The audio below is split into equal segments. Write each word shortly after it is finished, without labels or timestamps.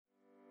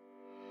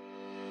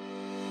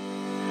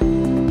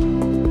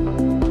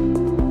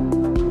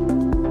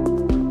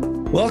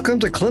Welcome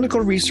to Clinical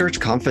Research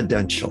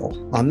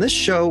Confidential. On this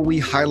show, we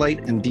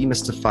highlight and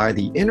demystify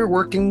the inner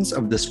workings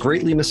of this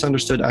greatly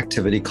misunderstood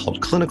activity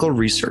called clinical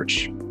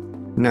research.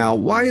 Now,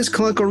 why is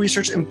clinical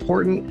research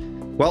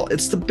important? Well,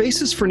 it's the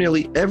basis for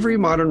nearly every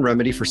modern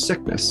remedy for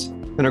sickness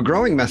and a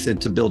growing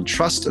method to build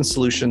trust and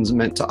solutions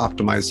meant to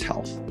optimize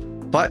health.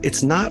 But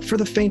it's not for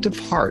the faint of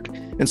heart.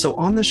 And so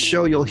on this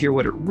show, you'll hear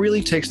what it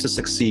really takes to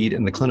succeed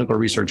in the clinical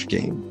research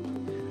game.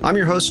 I'm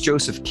your host,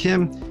 Joseph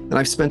Kim, and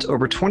I've spent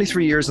over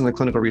 23 years in the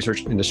clinical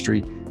research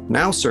industry,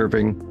 now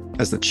serving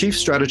as the Chief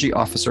Strategy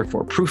Officer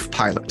for Proof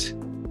Pilot.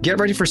 Get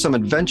ready for some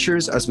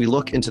adventures as we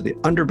look into the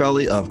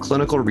underbelly of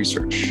clinical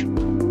research.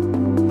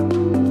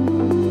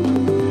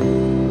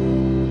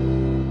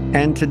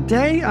 And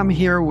today I'm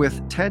here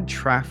with Ted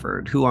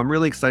Trafford, who I'm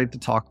really excited to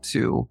talk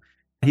to.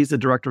 He's the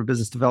Director of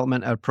Business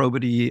Development at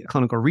Probity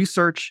Clinical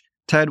Research.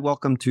 Ted,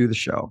 welcome to the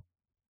show.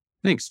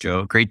 Thanks,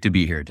 Joe. Great to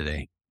be here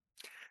today.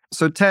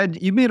 So Ted,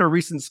 you made a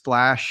recent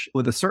splash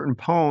with a certain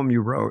poem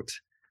you wrote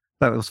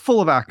that was full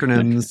of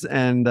acronyms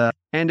and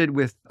ended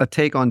with a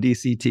take on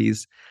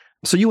DCTs.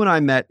 So you and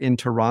I met in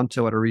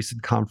Toronto at a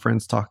recent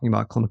conference talking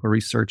about clinical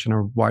research and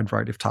a wide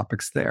variety of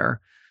topics there.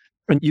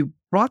 And you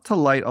brought to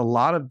light a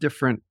lot of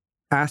different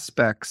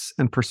aspects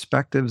and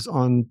perspectives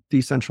on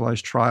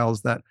decentralized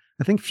trials that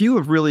I think few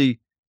have really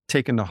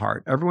taken to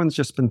heart. Everyone's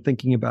just been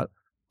thinking about,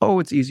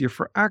 oh, it's easier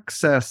for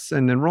access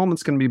and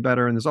enrollment's going to be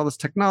better and there's all this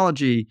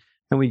technology.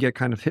 And we get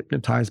kind of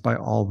hypnotized by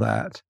all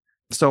that.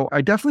 So I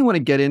definitely want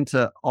to get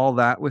into all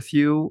that with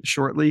you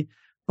shortly.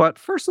 But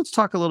first, let's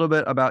talk a little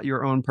bit about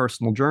your own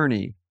personal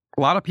journey.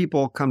 A lot of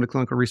people come to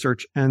clinical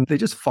research and they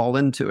just fall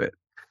into it.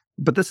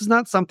 But this is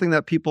not something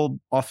that people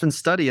often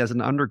study as an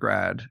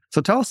undergrad.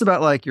 So tell us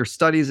about like your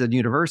studies at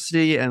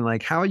university and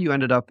like how you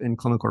ended up in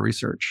clinical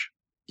research.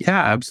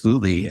 Yeah,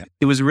 absolutely.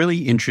 It was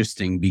really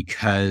interesting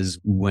because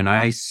when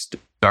I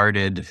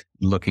started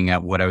looking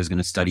at what I was going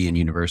to study in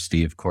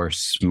university, of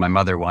course, my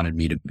mother wanted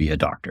me to be a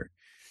doctor.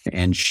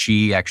 And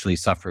she actually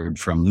suffered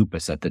from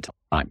lupus at the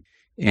time.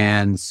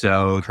 And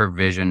so her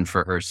vision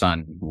for her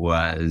son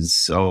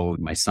was, oh,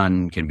 my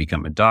son can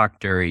become a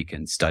doctor. He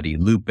can study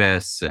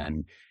lupus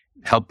and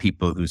help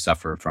people who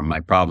suffer from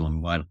my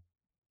problem. Well,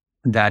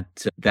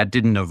 that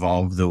didn't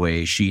evolve the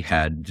way she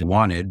had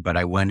wanted, but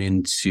I went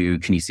into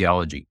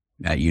kinesiology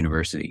at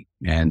university.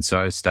 And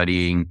so I was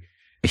studying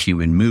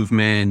human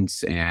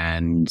movement,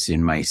 and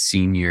in my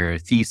senior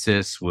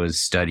thesis was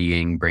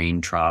studying brain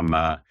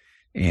trauma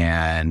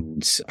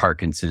and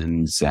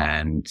Parkinson's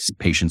and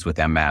patients with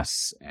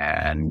MS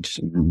and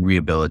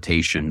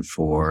rehabilitation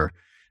for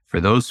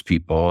those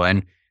people.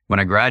 And when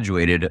I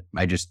graduated,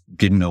 I just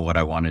didn't know what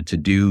I wanted to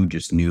do,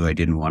 just knew I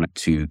didn't want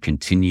to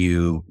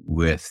continue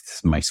with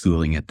my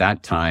schooling at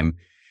that time.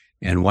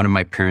 And one of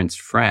my parents'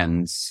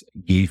 friends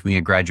gave me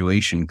a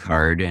graduation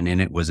card, and in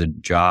it was a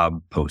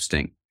job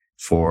posting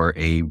for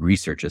a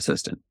research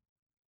assistant.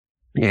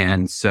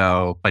 And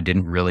so I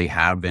didn't really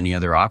have any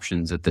other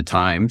options at the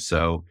time.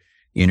 So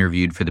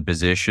interviewed for the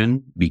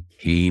position,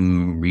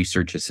 became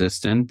research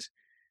assistant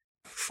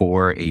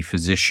for a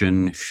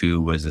physician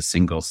who was a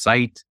single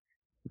site,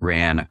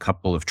 ran a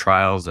couple of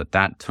trials at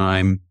that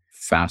time.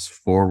 Fast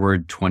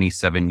forward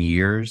 27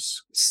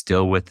 years,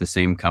 still with the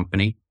same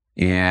company.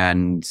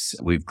 And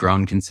we've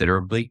grown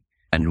considerably.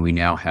 And we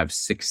now have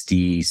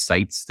 60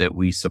 sites that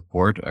we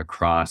support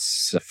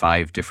across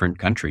 5 different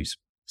countries.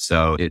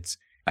 So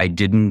I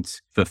didn't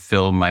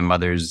fulfill my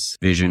mother's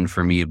vision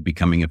for me of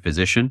becoming a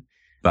physician,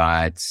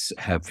 but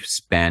have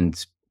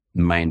spent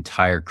my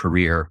entire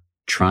career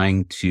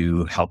trying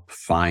to help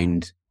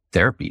find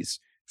therapies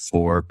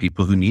for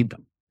people who need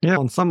them. Yeah,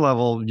 on some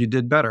level, you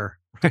did better.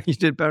 You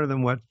did better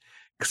than what,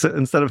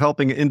 instead of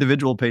helping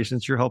individual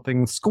patients, you're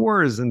helping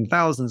scores and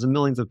thousands and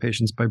millions of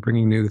patients by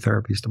bringing new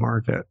therapies to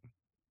market.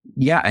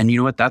 Yeah. And you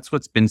know what? That's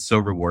what's been so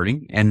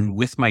rewarding. And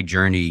with my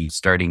journey,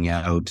 starting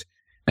out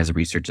as a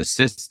research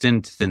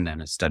assistant and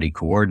then a study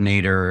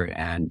coordinator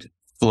and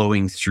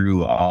flowing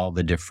through all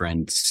the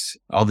different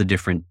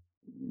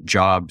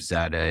jobs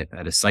at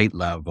a site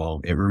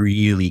level, it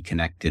really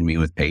connected me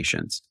with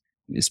patients,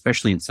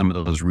 especially in some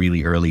of those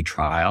really early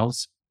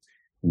trials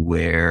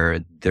where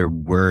there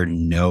were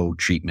no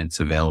treatments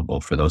available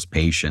for those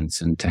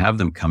patients. And to have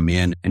them come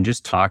in and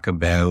just talk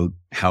about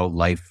how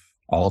life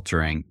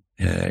altering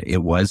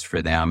it was for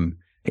them,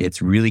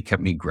 it's really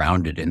kept me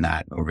grounded in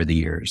that over the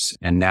years.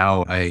 And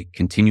now I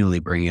continually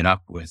bring it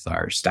up with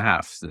our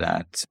staff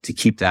to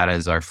keep that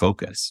as our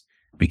focus,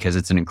 because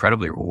it's an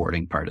incredibly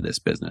rewarding part of this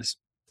business.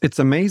 It's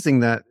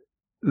amazing that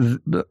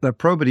the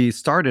Probity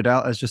started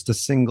out as just a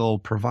single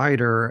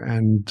provider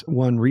and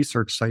one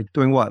research site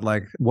doing what,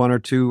 like 1 or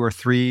 2 or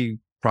 3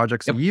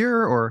 projects a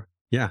year or?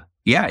 Yeah.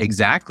 Yeah,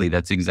 exactly.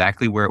 That's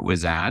exactly where it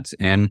was at.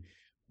 And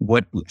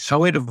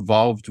how it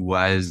evolved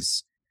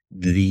was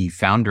the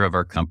founder of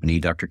our company,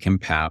 Dr. Kim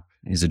Papp,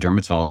 is a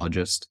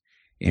dermatologist,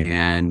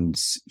 and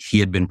he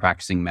had been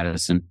practicing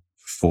medicine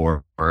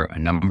for a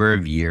number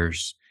of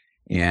years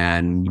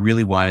and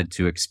really wanted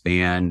to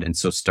expand. And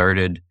so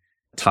started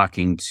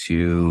talking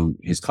to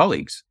his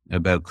colleagues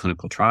about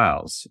clinical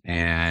trials.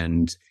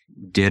 And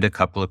did a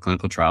couple of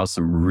clinical trials,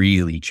 some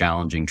really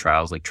challenging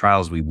trials, like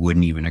trials we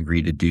wouldn't even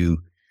agree to do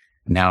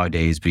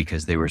nowadays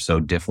because they were so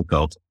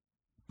difficult.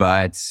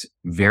 But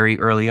very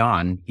early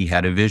on, he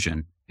had a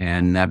vision.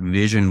 And that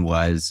vision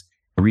was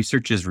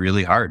research is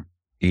really hard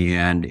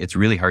and it's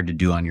really hard to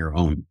do on your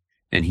own.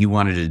 And he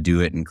wanted to do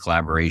it in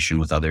collaboration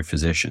with other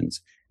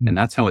physicians. And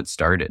that's how it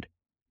started.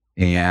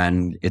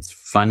 And it's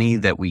funny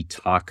that we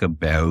talk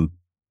about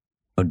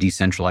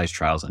decentralized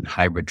trials and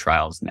hybrid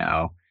trials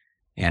now,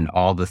 and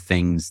all the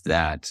things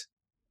that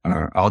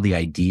are, all the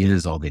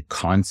ideas, all the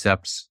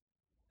concepts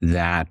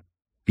that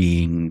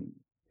being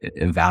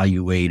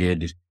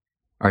evaluated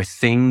are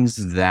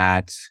things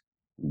that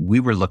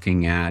we were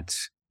looking at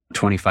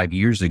 25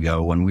 years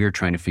ago when we were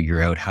trying to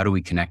figure out how do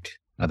we connect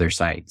other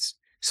sites.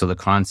 So the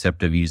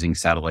concept of using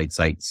satellite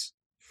sites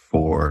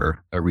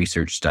for a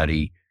research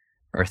study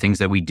are things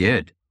that we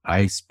did.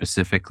 I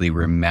specifically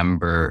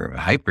remember a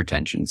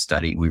hypertension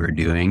study we were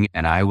doing,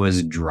 and I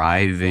was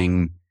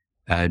driving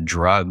a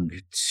drug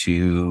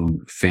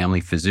to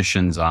family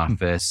physician's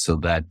office so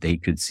that they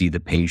could see the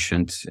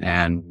patient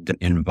and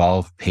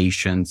involve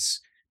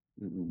patients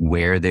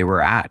where they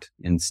were at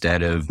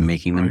instead of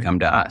making them come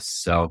to us.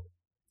 So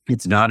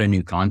it's not a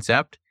new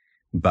concept,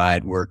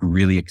 but we're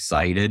really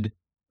excited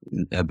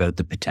about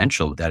the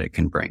potential that it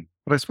can bring.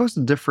 But I suppose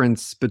the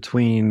difference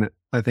between,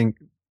 I think,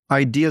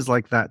 ideas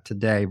like that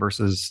today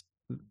versus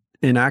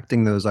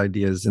enacting those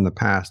ideas in the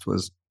past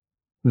was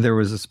there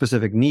was a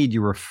specific need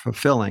you were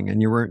fulfilling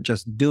and you weren't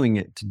just doing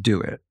it to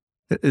do it.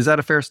 Is that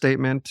a fair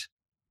statement?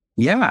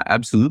 Yeah,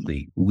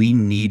 absolutely. We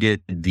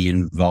needed the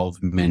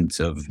involvement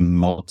of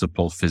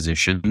multiple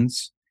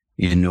physicians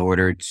in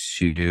order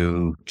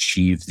to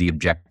achieve the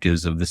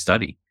objectives of the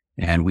study.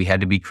 And we had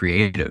to be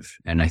creative.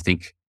 And I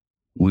think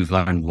we've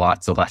learned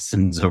lots of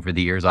lessons over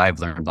the years. I've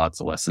learned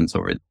lots of lessons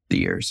over the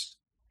years.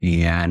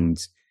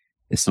 And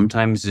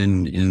sometimes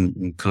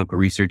in clinical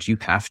research, you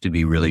have to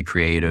be really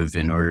creative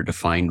in order to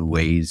find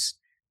ways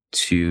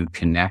to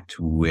connect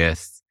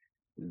with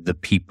the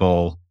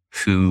people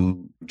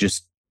who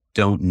just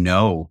don't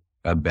know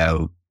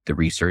about the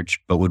research,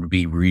 but would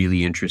be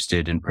really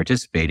interested in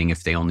participating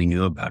if they only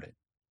knew about it.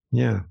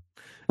 Yeah.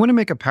 I want to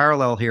make a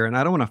parallel here, and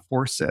I don't want to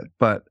force it,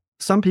 but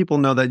some people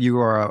know that you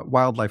are a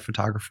wildlife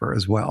photographer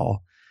as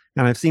well.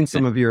 And I've seen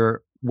some of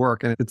your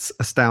work and it's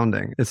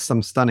astounding. It's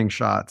some stunning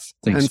shots.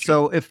 Thanks, and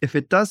so if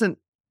it doesn't,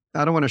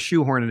 I don't want to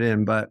shoehorn it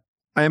in, but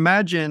I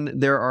imagine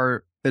there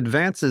are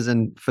advances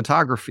in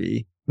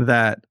photography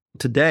that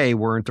today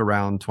weren't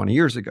around 20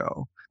 years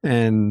ago.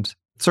 And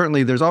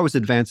certainly there's always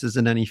advances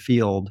in any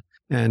field,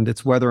 and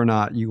it's whether or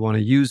not you want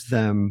to use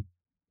them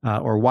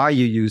or why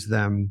you use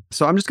them.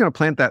 So I'm just going to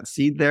plant that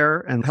seed there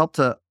and help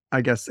to,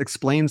 I guess,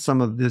 explain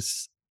some of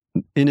this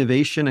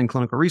innovation in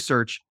clinical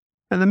research.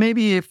 And then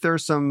maybe if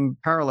there's some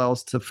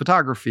parallels to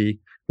photography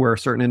where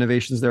certain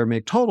innovations there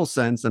make total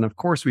sense, and of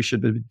course we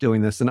should be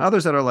doing this, and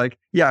others that are like,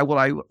 yeah, well,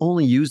 I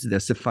only use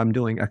this if I'm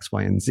doing X,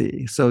 Y, and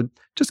Z. So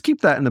just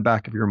keep that in the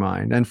back of your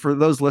mind. And for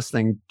those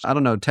listening, I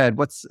don't know, Ted,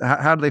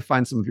 how do they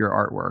find some of your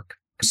artwork?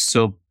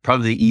 So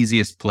probably the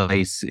easiest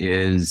place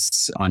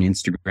is on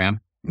Instagram.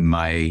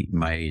 My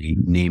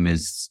name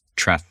is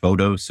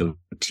Traffoto, so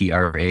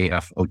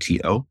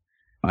Trafoto.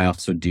 I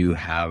also do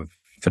have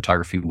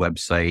photography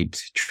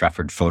website,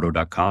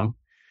 traffordphoto.com.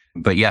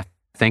 But yeah,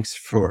 thanks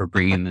for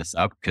bringing this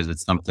up because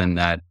it's something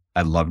that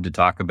I love to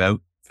talk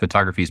about.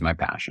 Photography is my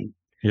passion.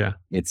 Yeah.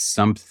 It's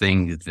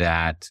something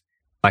that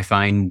I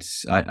find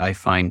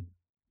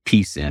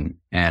peace in,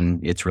 and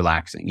it's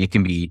relaxing. It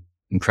can be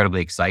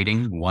incredibly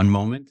exciting one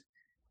moment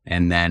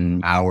and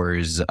then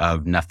hours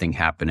of nothing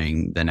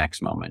happening the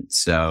next moment.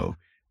 So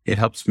it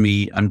helps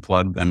me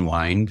unplug,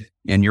 unwind.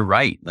 And you're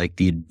right, like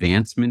the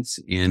advancements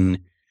in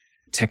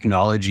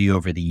technology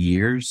over the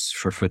years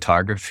for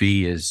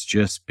photography has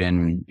just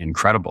been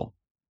incredible.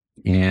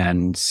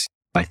 And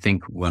I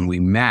think when we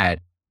met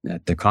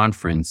at the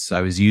conference,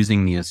 I was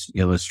using the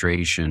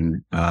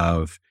illustration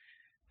of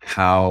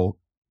how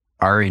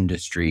our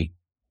industry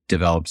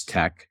develops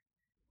tech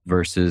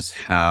versus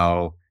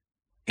how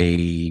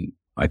a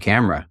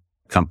camera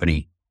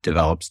company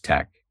develops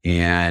tech.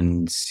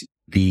 And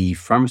the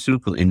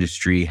pharmaceutical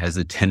industry has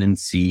a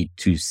tendency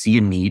to see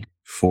a need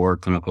for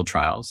clinical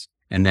trials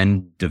and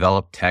then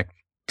develop tech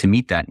to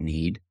meet that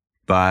need.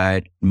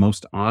 But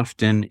most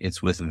often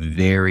it's with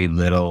very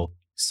little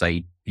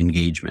site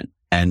engagement.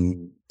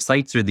 And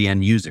sites are the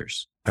end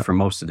users for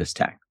most of this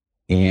tech.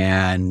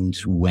 And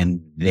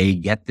when they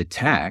get the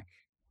tech,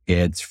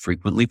 it's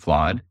frequently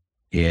flawed,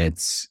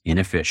 it's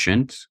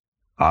inefficient,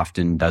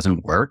 often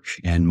doesn't work,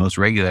 and most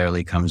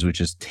regularly comes with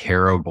just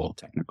terrible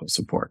technical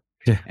support.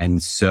 Yeah.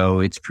 And so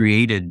it's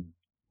created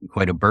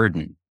quite a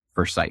burden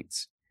for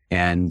sites.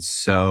 And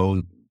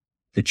so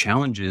the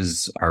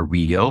challenges are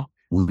real.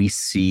 We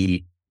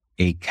see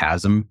a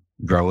chasm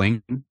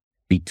growing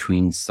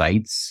between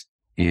sites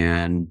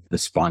and the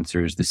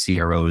sponsors, the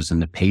CROs,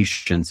 and the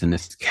patients. And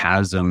this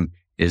chasm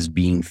is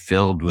being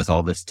filled with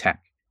all this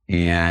tech.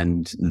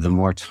 And the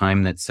more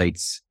time that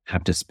sites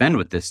have to spend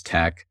with this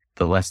tech,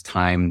 the less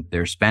time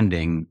they're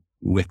spending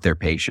with their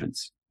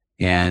patients.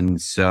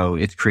 And so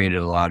it's created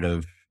a lot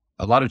of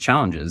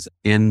challenges.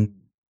 And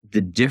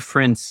the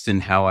difference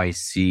in how I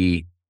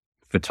see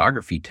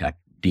photography tech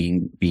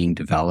being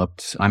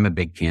developed. I'm a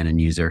big Canon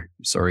user.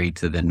 Sorry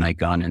to the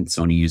Nikon and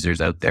Sony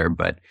users out there,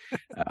 but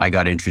I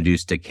got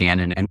introduced to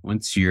Canon. And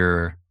once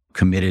you're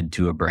committed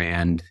to a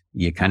brand,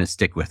 you kind of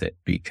stick with it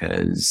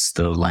because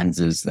the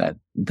lenses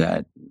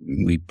that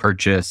we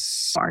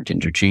purchase aren't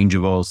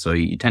interchangeable. So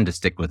you tend to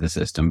stick with the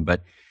system.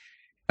 But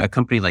a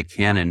company like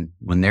Canon,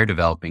 when they're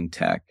developing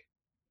tech,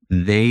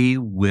 they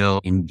will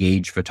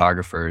engage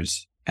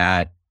photographers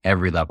at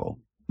every level.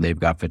 They've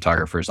got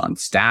photographers on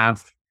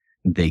staff.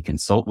 They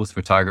consult with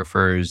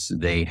photographers.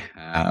 They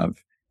have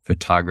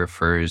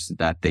photographers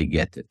that they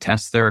get to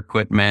test their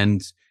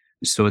equipment.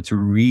 So it's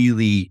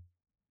really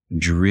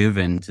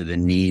driven to the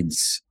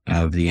needs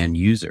of the end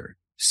user.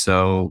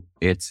 So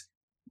it's,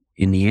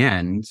 in the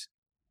end,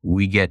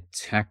 we get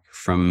tech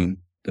from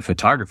the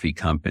photography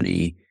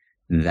company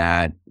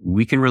that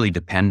we can really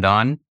depend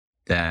on,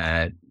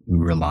 that we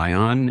rely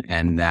on,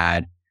 and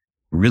that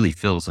really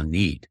fills a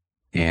need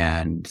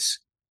and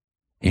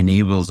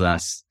enables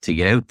us to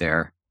get out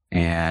there.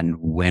 And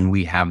when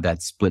we have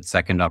that split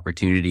second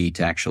opportunity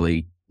to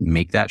actually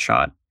make that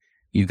shot,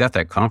 you've got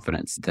that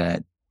confidence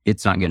that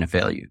it's not going to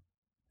fail you.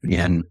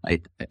 And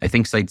I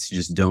think sites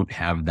just don't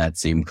have that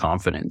same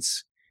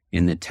confidence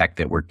in the tech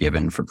that we're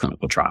given for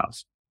clinical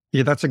trials.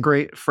 Yeah, that's a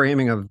great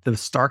framing of the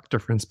stark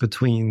difference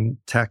between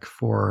tech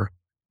for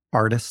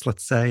artists,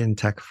 let's say, and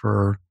tech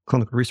for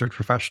clinical research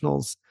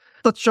professionals.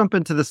 Let's jump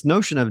into this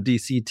notion of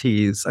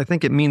DCTs. I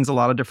think it means a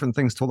lot of different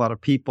things to a lot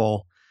of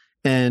people.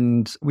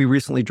 And we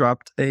recently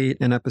dropped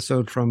an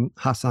episode from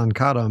Hassan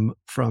Kadam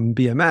from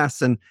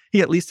BMS, and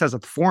he at least has a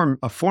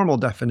formal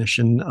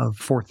definition of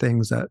 4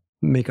 things that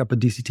make up a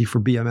DCT for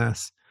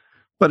BMS.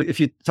 But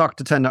if you talk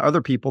to 10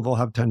 other people, they'll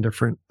have 10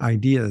 different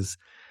ideas.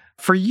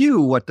 For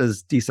you, what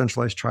does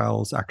decentralized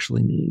trials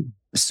actually mean?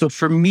 So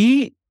for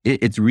me,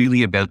 it's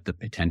really about the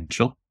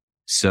potential.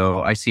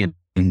 So I see an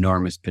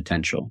enormous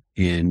potential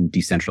in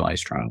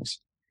decentralized trials.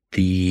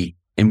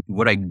 And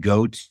what I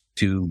go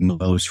to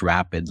most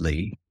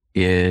rapidly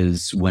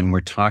is when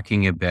we're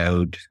talking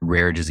about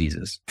rare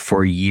diseases.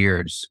 For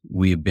years,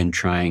 we've been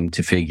trying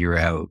to figure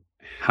out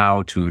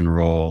how to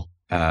enroll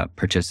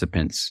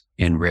participants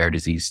in rare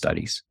disease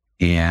studies.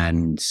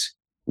 And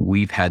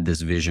we've had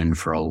this vision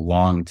for a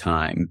long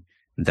time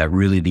that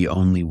really the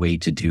only way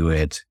to do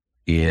it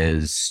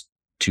is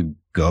to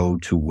go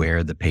to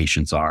where the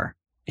patients are.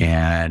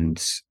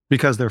 And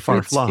because they're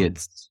far flung.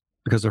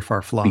 Because they're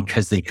far flung.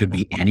 Because they could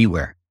be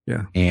anywhere.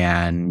 Yeah.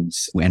 And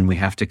we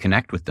have to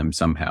connect with them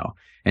somehow.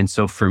 And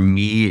so for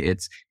me,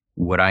 it's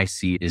what I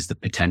see is the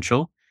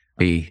potential.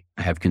 I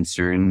have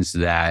concerns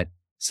that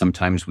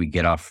sometimes we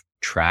get off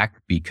track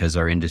because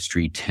our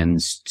industry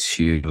tends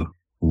to,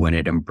 when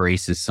it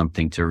embraces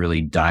something, to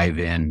really dive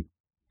in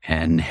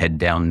and head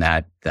down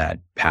that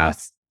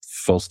path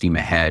full steam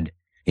ahead.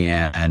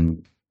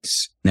 And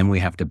then we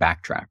have to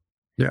backtrack.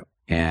 Yeah.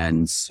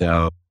 And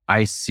so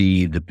I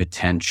see the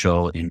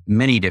potential in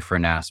many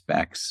different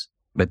aspects.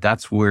 But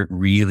that's where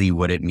really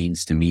what it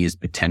means to me is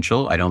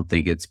potential. I don't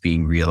think it's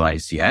being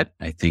realized yet.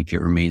 I think it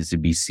remains to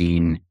be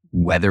seen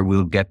whether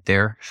we'll get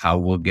there, how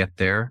we'll get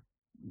there.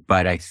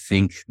 But I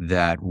think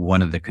that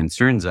one of the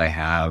concerns I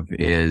have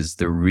is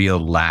the real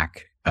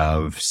lack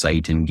of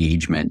site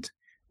engagement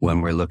when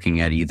we're looking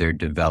at either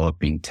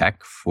developing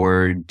tech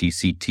for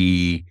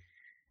DCT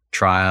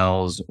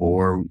trials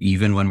or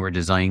even when we're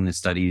designing the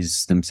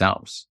studies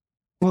themselves.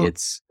 Well,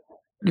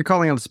 you're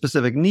calling out a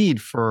specific need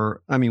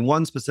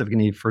one specific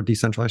need for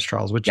decentralized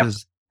trials, which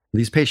is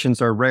these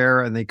patients are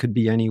rare and they could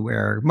be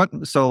anywhere.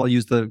 So I'll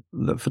use the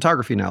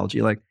photography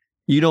analogy. Like,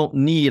 you don't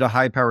need a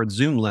high-powered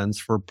zoom lens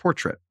for a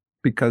portrait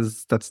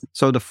because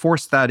so to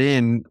force that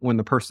in when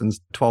the person's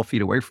 12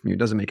 feet away from you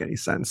doesn't make any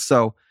sense.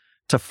 So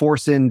to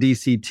force in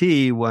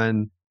DCT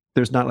when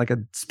there's not like a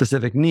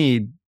specific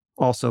need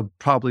also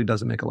probably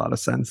doesn't make a lot of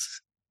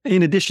sense,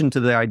 in addition to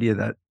the idea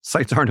that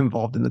sites aren't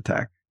involved in the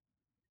tech.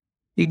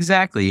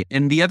 Exactly.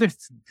 And the other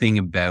thing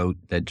about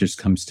that just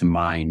comes to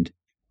mind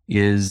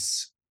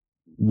is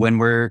when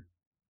we're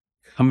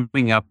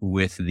coming up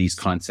with these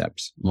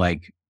concepts,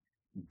 like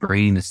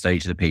bringing the study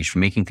to the patient,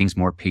 making things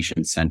more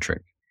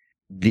patient-centric,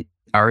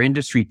 our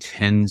industry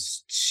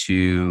tends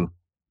to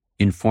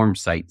inform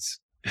sites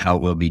how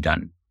it will be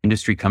done.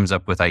 Industry comes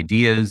up with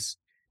ideas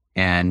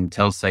and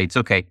tells sites,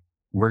 okay,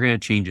 we're going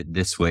to change it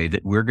this way,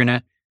 that we're going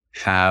to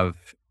have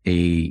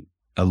a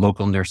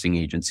local nursing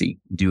agency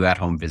do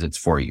at-home visits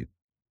for you.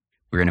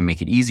 We're going to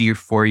make it easier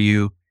for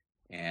you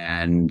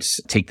and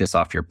take this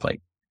off your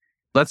plate.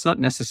 That's not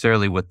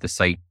necessarily what the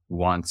site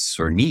wants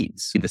or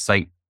needs. The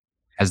site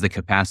has the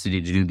capacity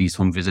to do these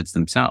home visits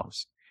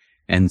themselves.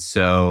 And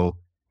so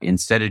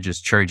instead of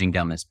just charging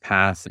down this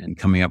path and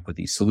coming up with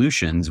these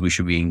solutions, we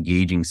should be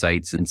engaging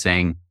sites and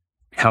saying,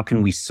 how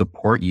can we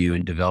support you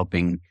in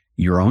developing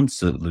your own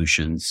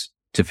solutions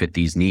to fit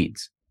these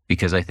needs?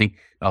 Because I think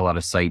a lot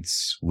of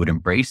sites would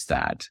embrace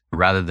that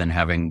rather than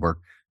having work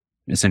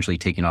essentially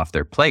taken off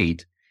their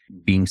plate,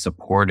 being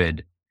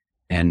supported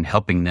and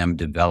helping them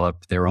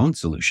develop their own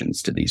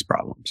solutions to these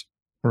problems.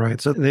 Right.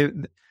 So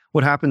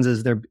what happens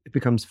is it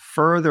becomes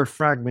further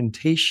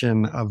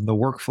fragmentation of the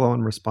workflow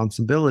and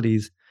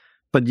responsibilities,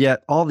 but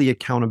yet all the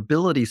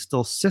accountability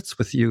still sits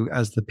with you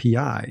as the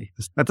PI.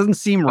 That doesn't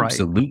seem right.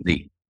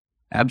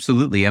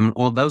 Absolutely.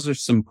 Well, those are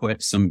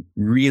some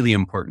really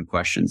important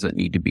questions that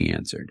need to be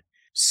answered.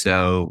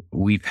 So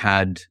we've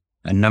had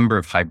a number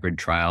of hybrid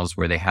trials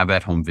where they have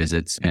at-home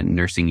visits and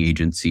nursing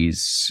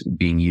agencies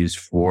being used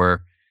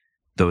for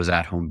those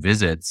at-home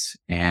visits.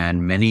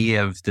 And many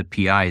of the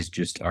PIs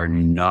just are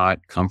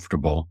not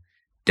comfortable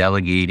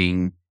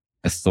delegating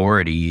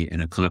authority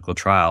in a clinical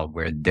trial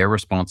where they're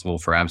responsible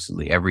for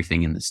absolutely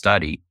everything in the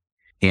study.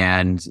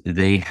 And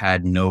they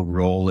had no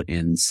role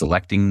in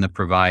selecting the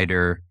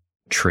provider,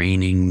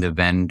 training the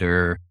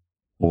vendor,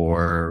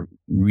 or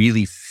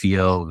really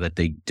feel that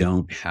they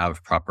don't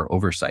have proper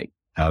oversight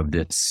of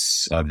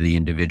the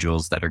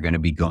individuals that are going to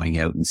be going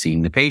out and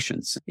seeing the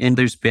patients. And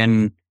there's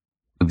been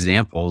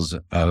examples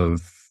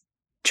of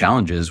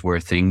challenges where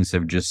things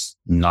have just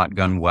not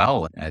gone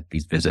well at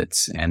these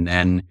visits. And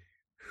then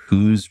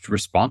who's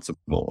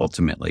responsible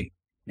ultimately?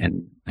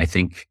 And I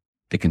think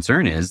the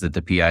concern is that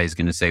the PI is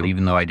going to say,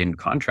 even though I didn't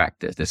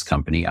contract this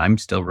company, I'm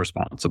still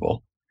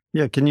responsible.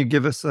 Yeah. Can you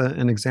give us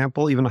an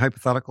example, even a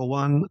hypothetical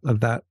one of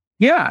that?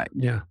 Yeah.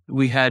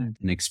 We had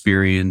an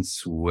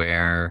experience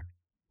where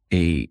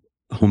a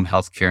home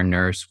healthcare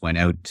nurse went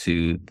out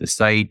to the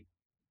site,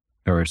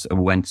 not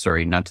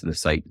to the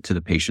site, to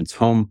the patient's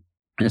home,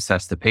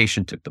 assessed the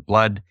patient, took the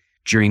blood.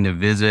 During the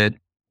visit,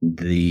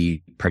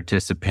 the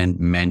participant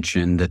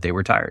mentioned that they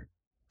were tired,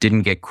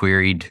 didn't get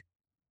queried,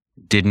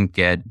 didn't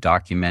get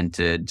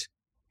documented.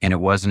 And it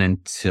wasn't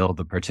until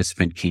the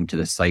participant came to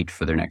the site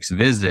for their next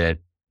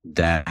visit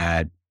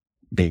that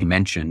they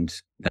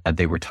mentioned that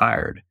they were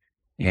tired.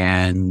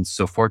 And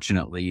so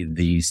fortunately,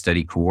 the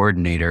study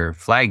coordinator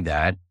flagged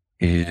that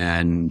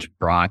and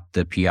brought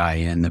the PI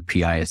in. The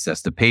PI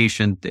assessed the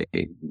patient.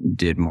 They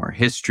did more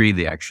history.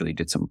 They actually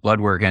did some blood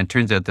work. And it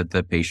turns out that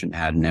the patient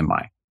had an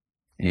MI.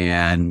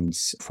 And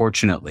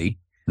fortunately,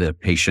 the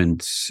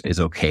patient is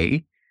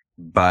okay,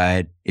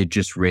 but it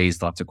just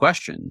raised lots of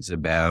questions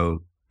about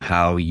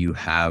how you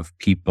have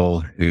people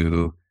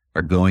who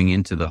are going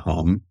into the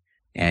home.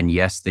 And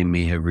yes, they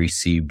may have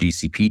received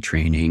DCP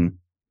training,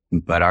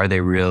 but are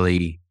they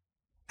really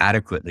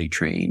adequately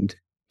trained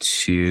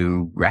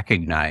to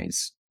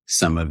recognize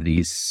some of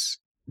these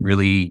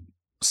really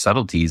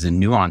subtleties and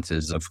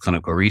nuances of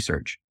clinical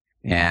research?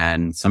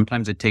 And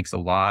sometimes it takes a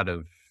lot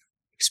of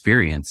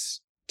experience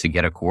to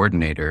get a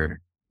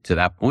coordinator to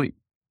that point.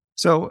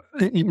 So,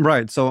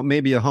 right. So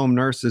maybe a home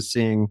nurse is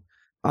seeing,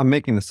 I'm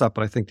making this up,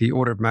 but I think the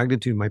order of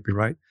magnitude might be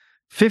right,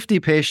 50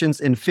 patients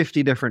in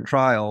 50 different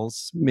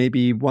trials,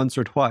 maybe once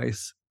or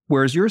twice.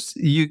 Whereas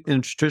you in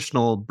a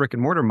traditional brick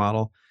and mortar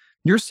model,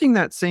 you're seeing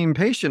that same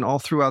patient all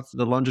throughout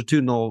the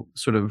longitudinal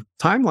sort of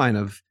timeline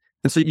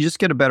and so you just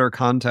get a better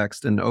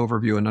context and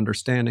overview and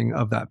understanding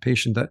of that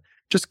patient that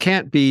just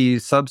can't be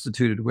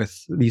substituted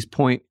with these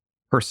point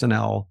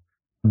personnel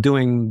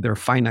doing their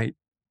finite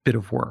bit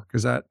of work.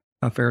 Is that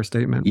a fair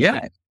statement?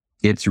 Yeah,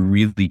 it's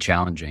really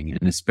challenging.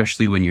 And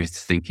especially when you're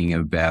thinking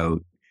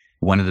about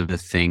one of the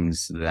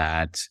things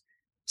that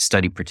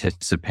study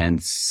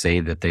participants say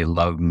that they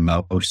love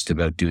most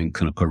about doing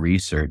clinical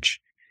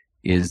research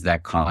is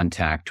that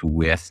contact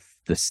with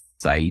the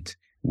site,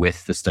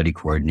 with the study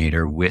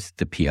coordinator, with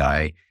the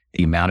PI.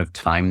 The amount of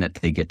time that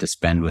they get to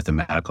spend with a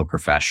medical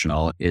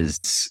professional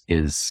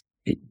is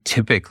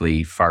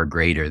typically far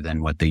greater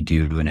than what they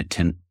do in a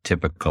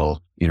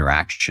typical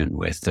interaction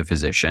with the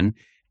physician.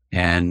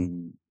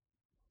 And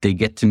they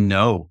get to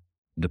know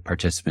the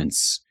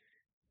participants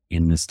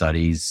in the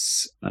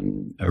studies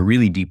on a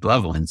really deep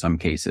level in some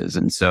cases.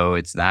 And so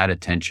it's that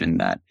attention,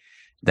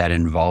 that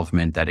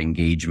involvement, that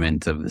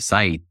engagement of the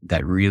site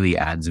that really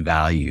adds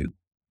value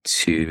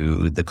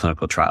to the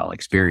clinical trial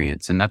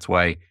experience. And that's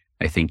why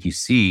I think you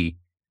see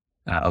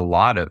a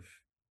lot of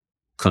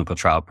clinical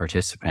trial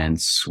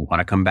participants want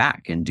to come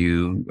back and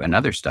do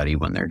another study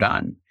when they're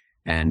done.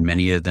 And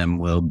many of them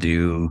will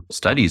do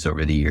studies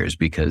over the years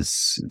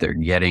because they're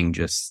getting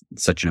just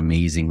such an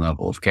amazing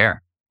level of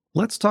care.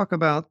 Let's talk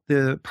about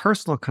the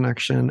personal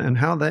connection and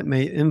how that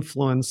may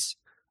influence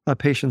a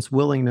patient's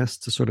willingness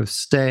to sort of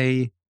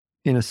stay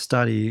in a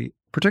study,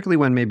 particularly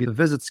when maybe the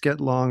visits get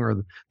long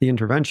or the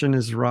intervention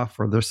is rough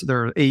or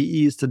there are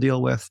AEs to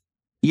deal with.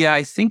 Yeah,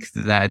 I think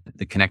that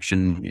the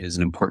connection is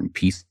an important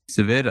piece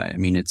of it. I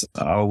mean, it's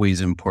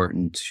always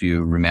important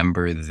to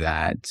remember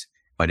that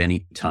at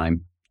any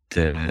time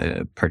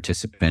the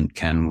participant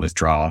can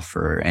withdraw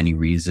for any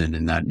reason,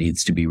 and that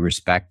needs to be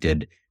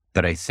respected.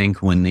 But I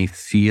think when they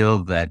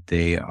feel that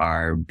they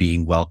are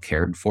being well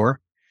cared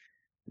for,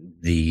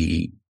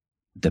 the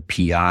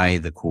PI,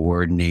 the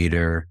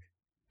coordinator,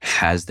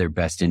 has their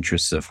best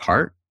interests of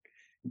heart,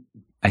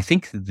 I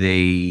think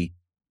they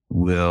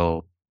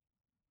will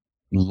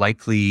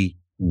likely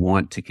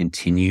want to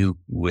continue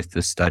with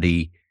the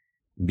study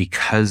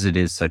because it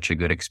is such a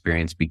good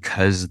experience,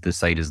 because the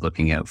site is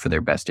looking out for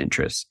their best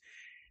interests.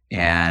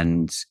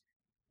 And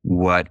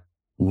what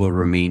will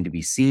remain to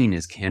be seen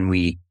is, can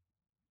we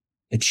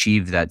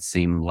achieve that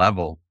same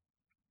level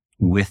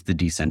with the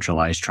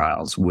decentralized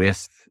trials,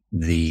 with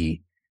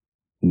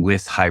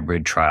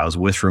hybrid trials,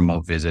 with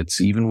remote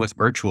visits, even with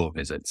virtual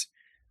visits?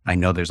 I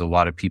know there's a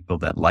lot of people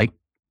that like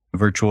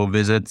virtual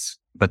visits,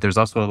 but there's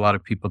also a lot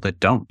of people that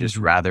don't, just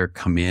rather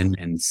come in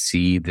and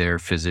see their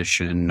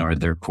physician or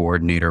their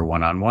coordinator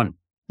one-on-one.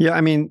 Yeah,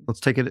 I mean,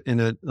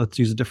 let's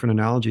use a different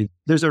analogy.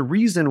 There's a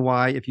reason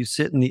why if you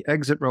sit in the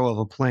exit row of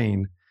a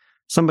plane,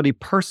 somebody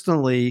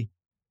personally,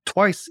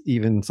 twice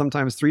even,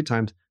 sometimes 3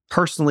 times,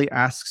 personally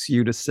asks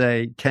you to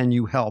say, can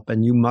you help?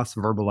 And you must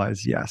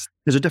verbalize yes.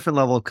 There's a different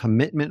level of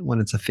commitment when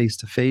it's a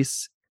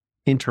face-to-face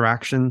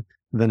interaction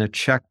than a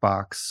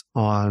checkbox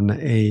on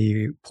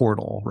a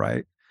portal,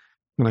 right?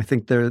 And I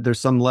think there's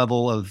some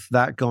level of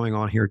that going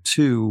on here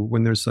too,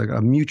 when there's like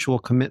a mutual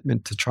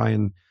commitment to try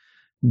and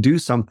do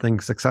something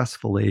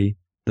successfully.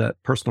 That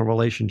personal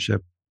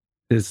relationship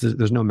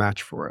there's no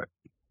match for it.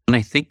 And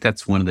I think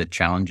that's one of the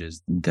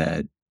challenges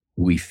that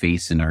we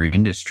face in our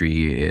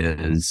industry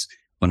is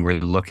when we're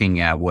looking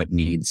at what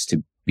needs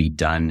to be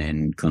done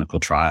in clinical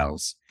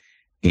trials.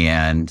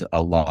 And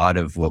a lot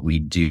of what we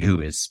do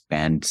is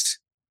spent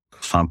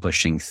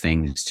accomplishing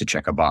things to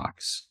check a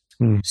box.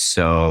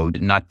 So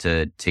not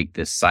to take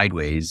this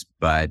sideways,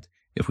 but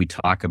if we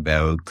talk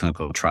about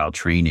clinical trial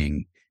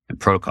training and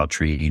protocol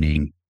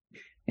training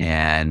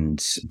and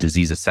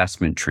disease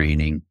assessment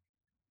training,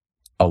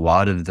 a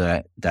lot of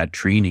that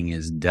training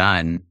is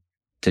done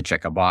to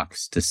check a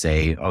box to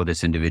say, oh,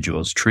 this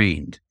individual is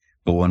trained.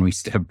 But when we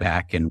step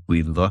back and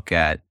we look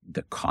at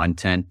the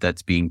content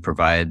that's being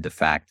provided, the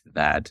fact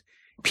that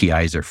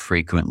PIs are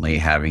frequently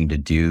having to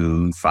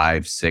do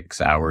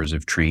 5-6 hours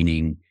of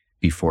training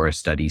before a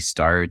study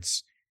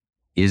starts,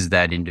 is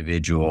that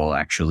individual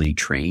actually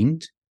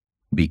trained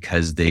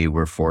because they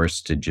were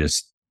forced to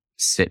just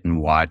sit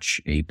and watch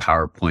a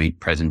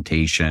PowerPoint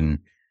presentation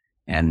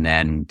and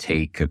then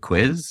take a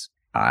quiz?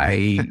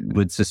 I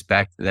would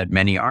suspect that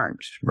many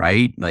aren't,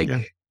 right?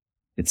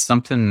 It's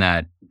something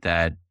that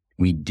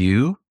we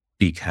do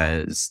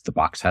because the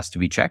box has to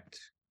be checked.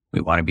 We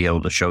want to be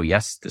able to show,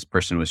 yes, this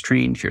person was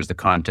trained. Here's the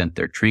content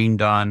they're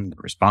trained on. They're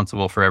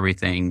responsible for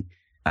everything.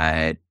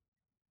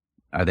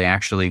 Are they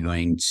actually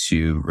going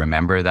to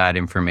remember that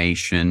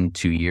information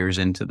 2 years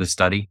into the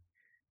study?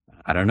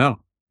 I don't know.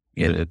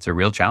 It's a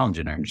real challenge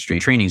in our industry.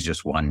 Training is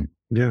just one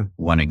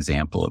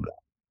example of that.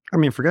 I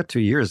mean, forget 2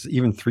 years,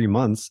 even 3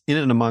 months, in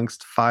and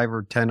amongst 5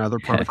 or 10 other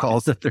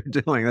protocols that they're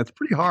doing. That's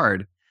pretty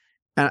hard.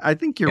 And I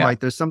think you're right.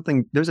 There's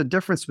a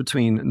difference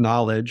between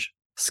knowledge,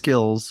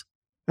 skills,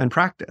 and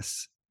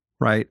practice,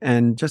 right?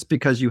 And just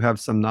because you have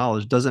some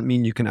knowledge doesn't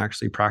mean you can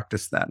actually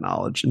practice that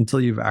knowledge until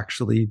you've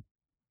actually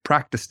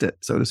practiced it,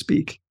 so to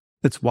speak.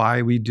 It's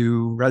why we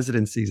do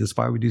residencies. It's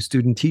why we do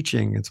student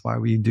teaching. It's why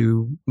we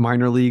do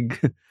minor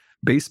league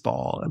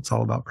baseball. It's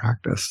all about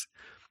practice.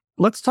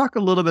 Let's talk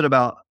a little bit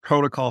about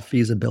protocol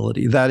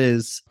feasibility. That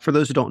is, for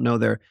those who don't know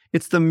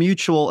it's the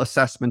mutual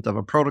assessment of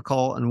a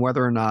protocol and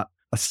whether or not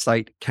a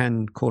site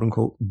can, quote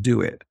unquote,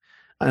 do it.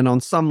 And on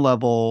some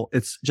level,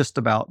 it's just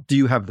about, do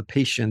you have the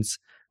patience?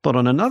 But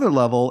on another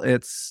level,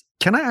 it's,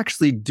 can I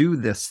actually do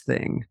this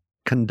thing,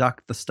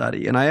 conduct the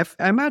study? And I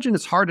imagine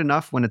it's hard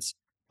enough when it's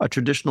a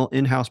traditional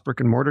in-house brick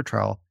and mortar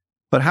trial.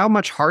 But how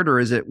much harder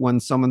is it when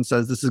someone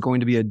says this is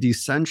going to be a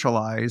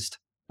decentralized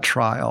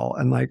trial?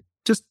 And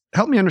just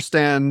help me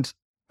understand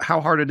how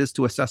hard it is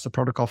to assess a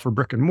protocol for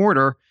brick and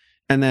mortar.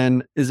 And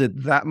then is it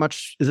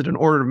an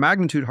order of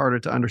magnitude harder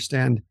to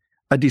understand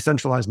a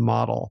decentralized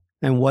model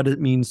and what it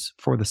means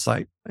for the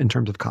site in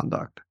terms of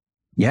conduct?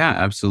 Yeah,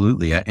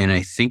 absolutely. And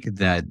I think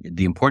that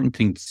the important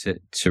thing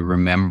to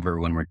remember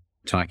when we're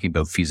talking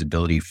about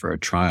feasibility for a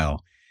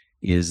trial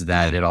is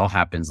that it all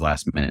happens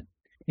last minute.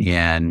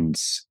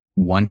 And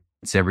once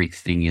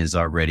everything is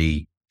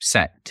already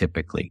set,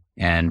 typically.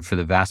 And for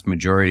the vast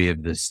majority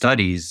of the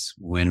studies,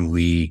 when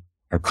we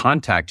are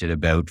contacted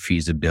about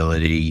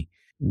feasibility,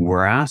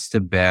 we're asked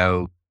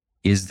about,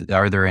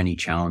 are there any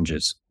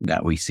challenges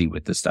that we see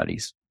with the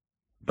studies?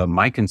 But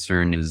my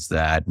concern is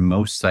that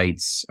most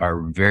sites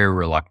are very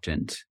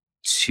reluctant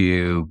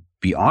to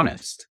be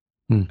honest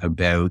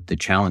about the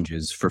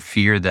challenges for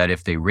fear that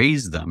if they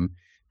raise them,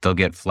 they'll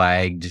get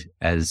flagged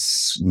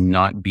as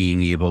not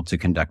being able to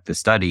conduct the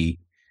study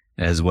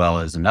as well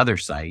as another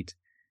site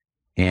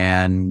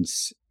and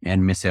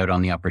miss out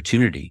on the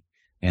opportunity.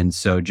 And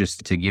so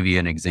just to give you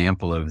an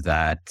example of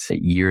that,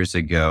 years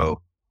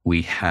ago,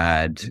 we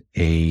had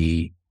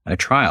a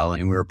trial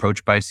and we were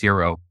approached by a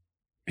CRO,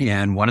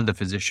 and one of the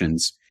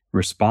physicians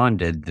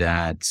responded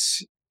that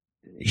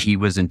he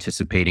was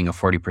anticipating a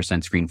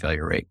 40% screen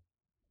failure rate.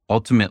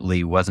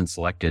 Ultimately wasn't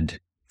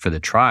selected for the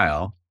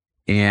trial.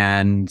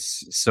 And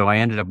so I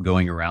ended up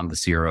going around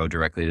the CRO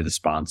directly to the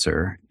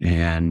sponsor,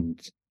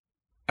 and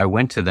I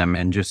went to them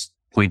and just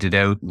pointed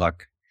out,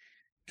 look,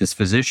 this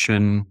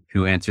physician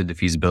who answered the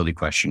feasibility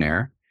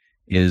questionnaire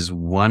is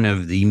one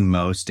of the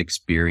most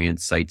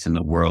experienced sites in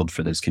the world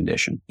for this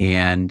condition.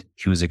 And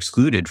he was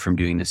excluded from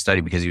doing this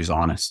study because he was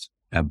honest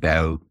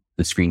about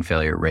the screen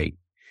failure rate.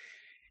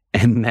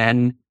 And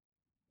then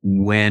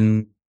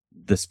when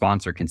the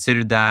sponsor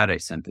considered that, I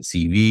sent the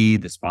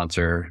CV, the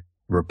sponsor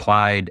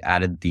replied,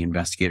 added the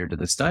investigator to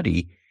the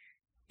study,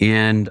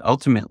 and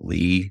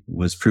ultimately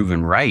was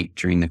proven right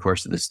during the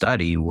course of the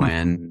study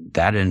when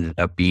that ended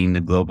up being the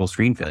global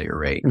screen failure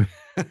rate.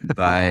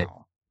 But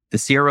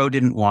the CRO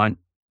didn't want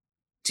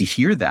to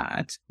hear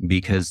that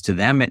because to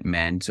them it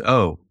meant,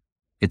 oh,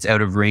 it's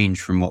out of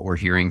range from what we're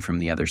hearing from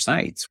the other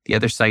sites. The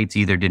other sites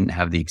either didn't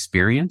have the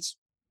experience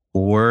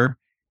or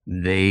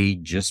they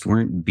just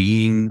weren't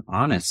being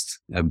honest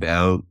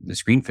about the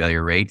screen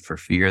failure rate for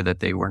fear that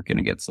they weren't going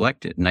to get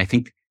selected. And I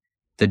think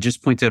that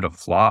just points out a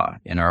flaw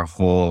in our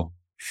whole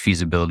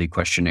feasibility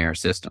questionnaire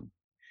system,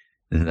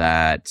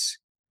 that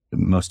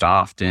most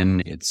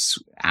often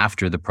it's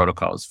after the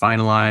protocol is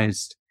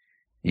finalized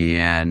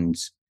and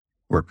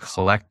we're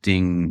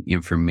collecting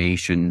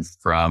information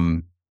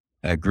from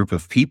a group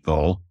of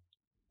people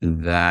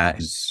that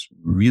is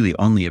really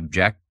only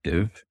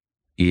objective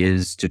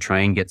is to try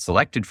and get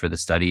selected for the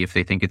study if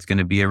they think it's going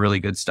to be a really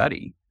good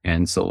study.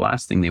 And so the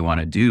last thing they want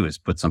to do is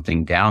put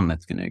something down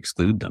that's going to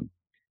exclude them.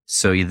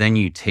 So then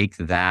you take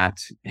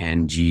that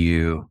and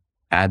you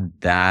add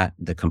that,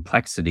 the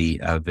complexity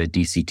of a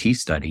DCT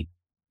study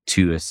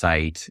to a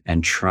site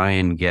and try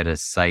and get a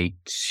site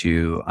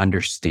to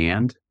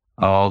understand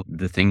all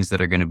the things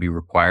that are going to be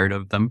required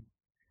of them.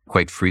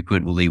 Quite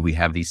frequently, we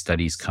have these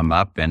studies come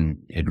up and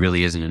it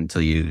really isn't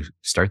until you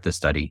start the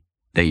study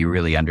that you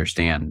really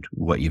understand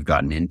what you've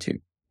gotten into.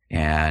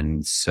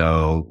 And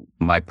so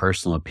my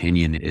personal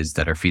opinion is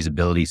that our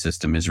feasibility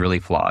system is really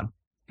flawed.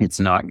 It's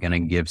not going to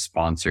give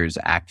sponsors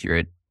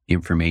accurate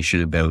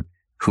information about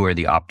who are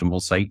the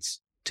optimal sites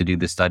to do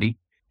the study.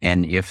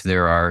 And if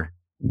there are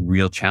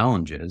real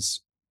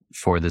challenges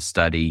for the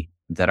study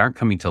that aren't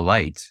coming to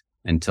light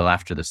until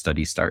after the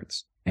study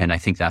starts. And I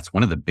think that's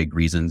one of the big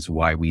reasons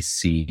why we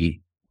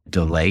see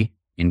delay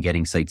in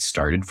getting sites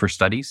started for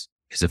studies.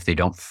 Because if they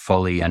don't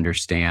fully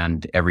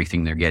understand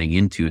everything they're getting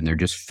into and they're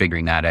just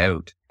figuring that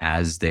out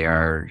as they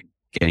are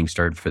getting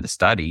started for the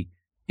study,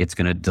 it's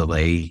going to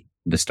delay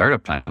the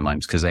startup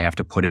timelines because they have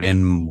to put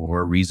in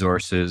more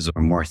resources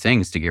or more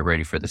things to get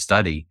ready for the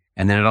study.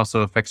 And then it also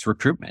affects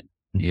recruitment.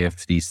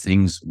 If these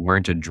things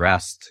weren't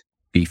addressed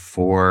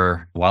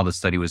before while the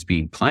study was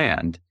being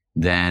planned,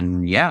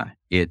 then of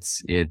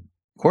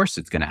course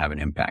it's going to have an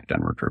impact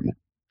on recruitment.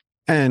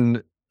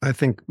 And I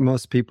think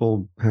most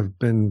people have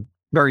been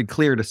very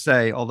clear to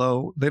say,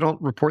 although they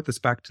don't report this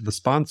back to the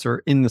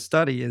sponsor in the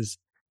study, is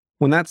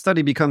when that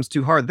study becomes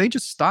too hard, they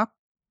just stop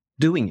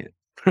doing it.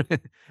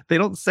 They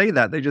don't say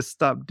that. They just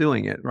stop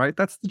doing it, right?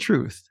 That's the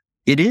truth.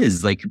 It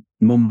is like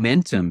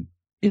momentum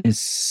is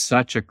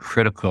such a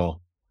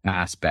critical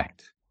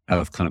aspect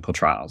of clinical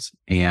trials.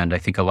 And I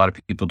think a lot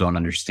of people don't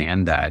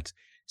understand that.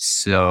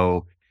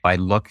 So I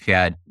look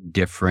at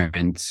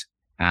different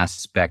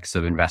aspects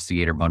of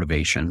investigator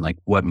motivation, like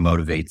what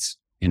motivates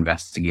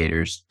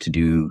investigators to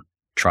do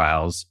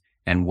trials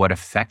and what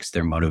affects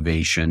their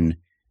motivation.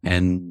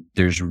 And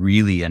there's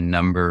really a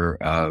number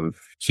of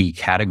key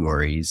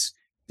categories.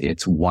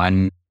 It's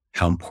one,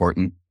 how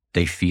important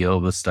they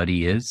feel the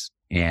study is,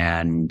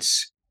 and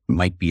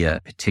might be a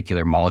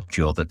particular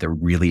molecule that they're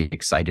really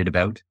excited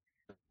about.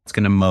 It's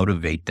going to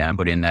motivate them,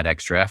 put in that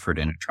extra effort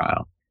in a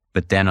trial.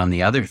 But then on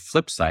the other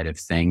flip side of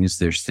things,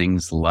 there's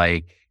things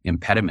like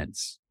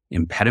impediments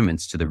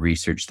to the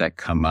research that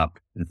come up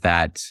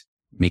that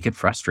make it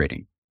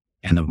frustrating.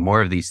 And the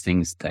more of these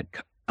things that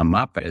come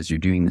up as you're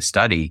doing the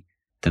study,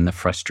 then the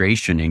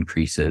frustration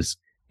increases.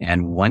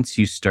 And once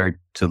you start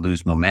to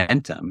lose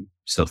momentum,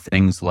 so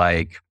things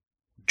like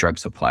drug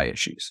supply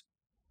issues,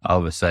 all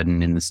of a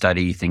sudden in the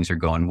study, things are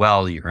going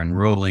well, you're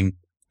enrolling,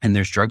 and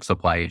there's drug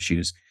supply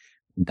issues.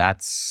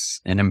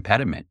 That's an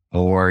impediment.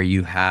 Or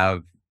you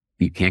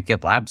can't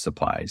get lab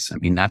supplies. I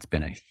mean, that's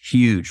been a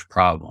huge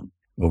problem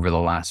over the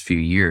last few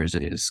years,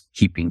 is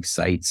keeping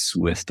sites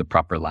with the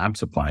proper lab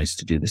supplies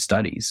to do the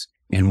studies.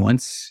 And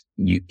once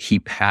you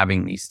keep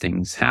having these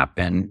things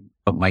happen,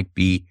 what might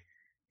be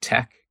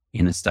tech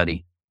in a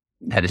study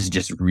that is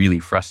just really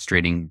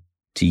frustrating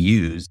to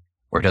use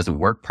or doesn't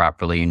work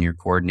properly, and your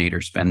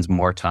coordinator spends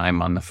more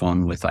time on the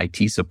phone with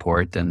IT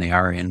support than they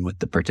are in with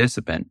the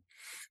participant.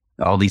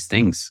 All these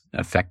things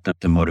affect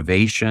the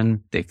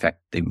motivation, they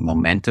affect the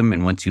momentum.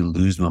 And once you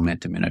lose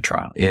momentum in a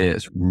trial, it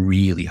is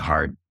really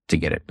hard to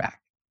get it back.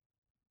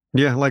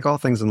 Yeah, like all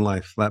things in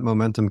life, that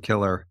momentum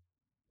killer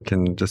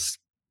can just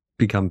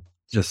become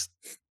just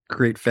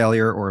great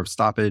failure or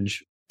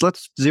stoppage.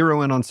 Let's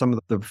zero in on some of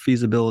the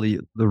feasibility,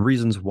 the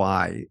reasons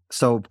why.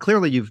 So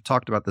clearly you've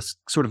talked about this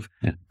sort of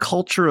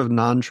culture of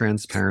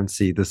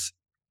non-transparency, this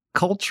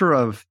culture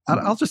of,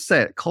 I'll just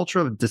say it, culture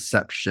of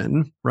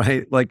deception,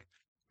 right? Like,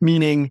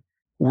 meaning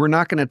we're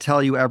not going to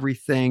tell you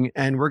everything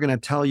and we're going to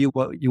tell you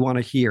what you want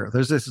to hear.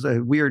 There's this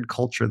weird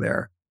culture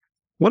there.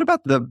 What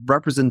about the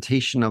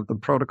representation of the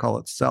protocol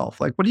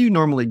itself? Like, what do you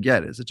normally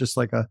get? Is it just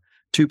like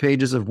 2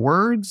 pages of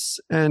words?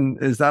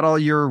 And is that all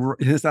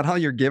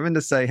you're given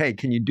to say, hey,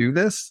 can you do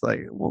this?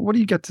 Like, what do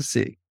you get to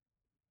see?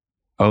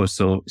 Oh,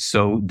 so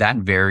that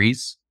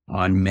varies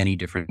on many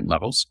different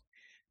levels.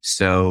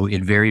 So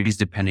it varies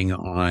depending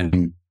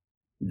on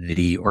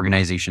the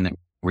organization that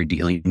we're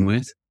dealing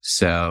with.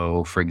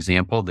 So for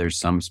example, there's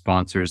some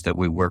sponsors that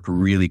we work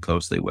really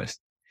closely with.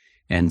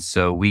 And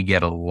so we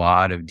get a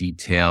lot of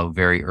detail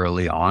very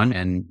early on,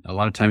 and a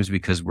lot of times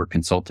because we're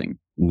consulting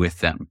with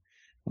them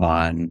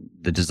on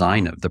the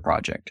design of the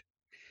project.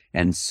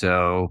 And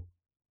so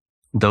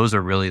those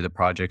are really the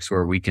projects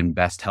where we can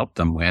best help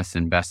them with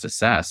and best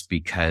assess,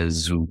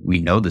 because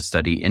we know the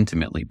study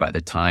intimately by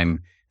the time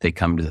they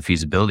come to the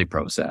feasibility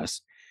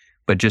process.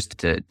 But just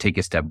to take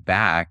a step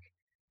back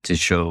to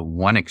show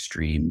one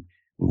extreme,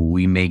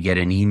 we may get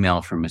an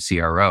email from a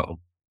CRO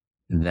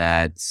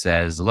that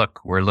says,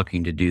 look, we're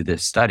looking to do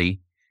this study.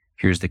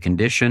 Here's the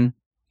condition.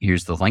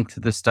 Here's the length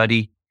of the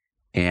study.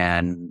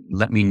 And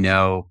let me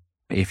know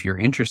if you're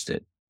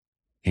interested.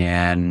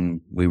 And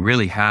we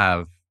really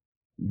have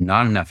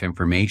not enough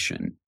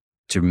information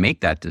to make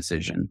that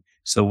decision.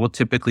 So we'll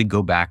typically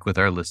go back with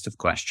our list of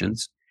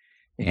questions,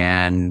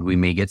 and we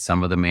may get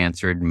some of them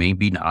answered,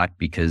 maybe not,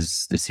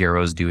 because the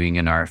CRO is doing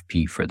an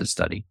RFP for the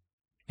study.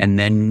 And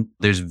then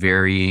there's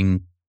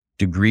varying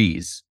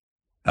degrees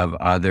of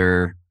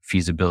other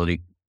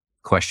feasibility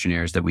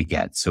questionnaires that we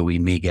get. So we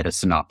may get a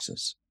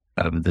synopsis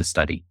of the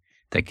study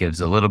that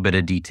gives a little bit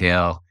of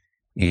detail,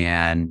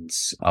 and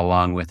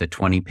along with a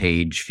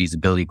 20-page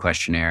feasibility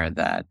questionnaire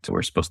that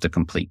we're supposed to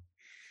complete.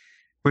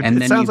 But And it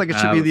then sounds you like it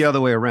should be have- the other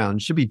way around.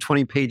 It should be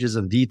 20 pages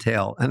of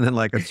detail and then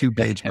like a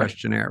 2-page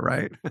questionnaire,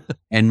 right?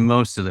 And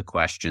most of the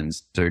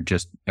questions are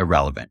just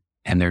irrelevant,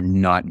 and they're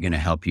not going to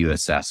help you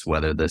assess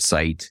whether the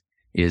site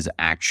is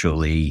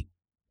actually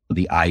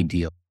the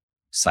ideal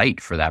site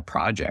for that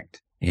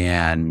project.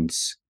 And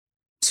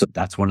so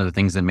that's one of the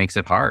things that makes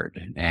it hard.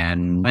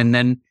 And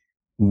then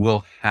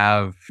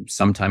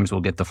sometimes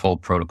we'll get the full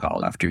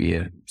protocol. After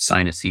you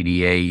sign a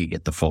CDA, you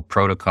get the full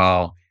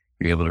protocol.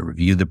 You're able to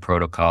review the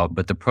protocol,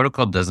 but the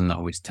protocol doesn't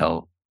always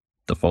tell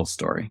the full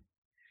story.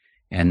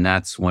 And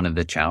that's one of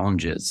the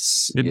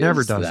challenges. It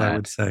never does, I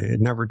would say. It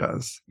never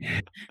does.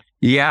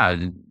 Yeah,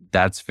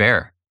 that's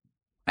fair.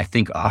 I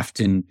think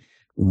often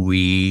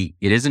it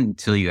isn't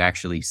until you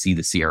actually see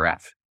the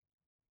CRF.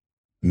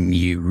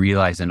 You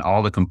realize in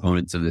all the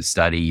components of the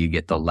study, you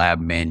get the lab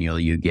manual,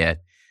 you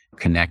get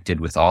connected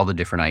with all the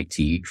different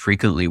IT.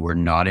 Frequently, we're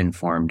not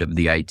informed of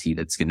the IT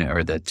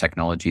or the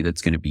technology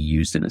that's going to be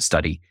used in a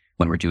study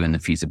when we're doing the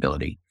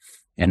feasibility.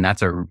 And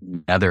that's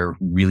another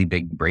really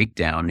big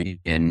breakdown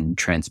in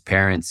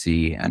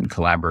transparency and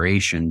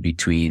collaboration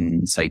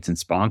between sites and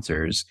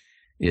sponsors,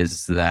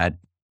 is that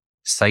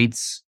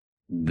sites,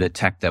 the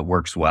tech that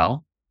works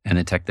well and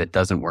the tech that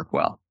doesn't work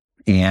well.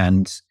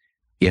 And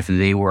if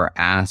they were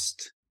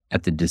asked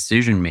at the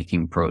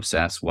decision-making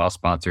process while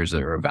sponsors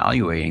are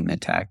evaluating the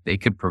tech, they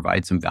could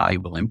provide some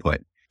valuable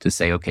input to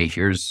say, okay,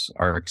 here's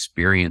our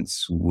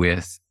experience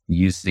with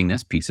using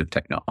this piece of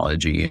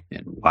technology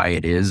and why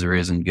it is or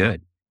isn't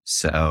good.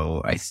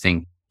 So I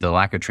think the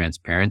lack of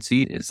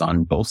transparency is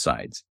on both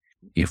sides.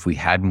 If we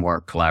had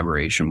more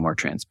collaboration, more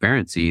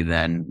transparency,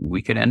 then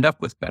we could end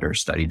up with better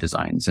study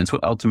designs. And so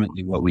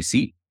ultimately what we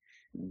see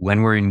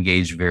when we're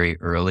engaged very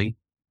early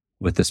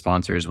with the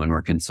sponsors, when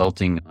we're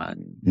consulting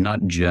on not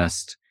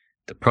just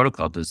the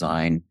protocol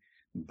design,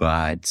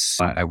 but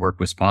I work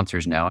with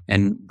sponsors now.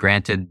 And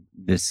granted,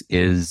 this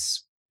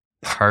is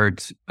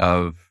part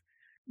of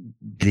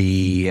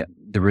the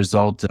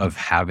result of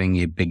having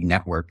a big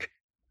network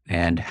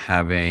and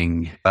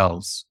having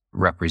wells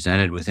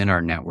represented within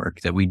our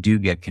network, that we do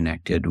get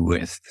connected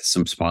with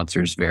some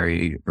sponsors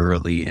very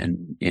early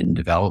in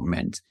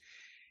development.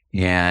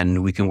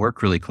 And we can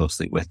work really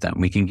closely with them.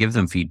 We can give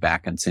them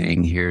feedback on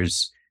saying,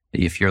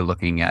 if you're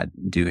looking at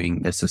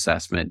doing this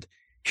assessment,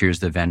 here's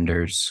the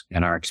vendors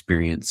and our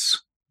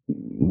experience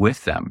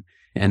with them.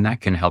 And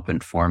that can help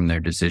inform their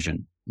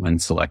decision when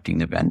selecting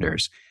the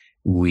vendors.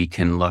 We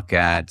can look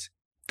at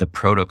the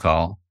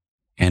protocol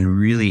and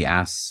really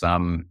ask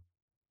some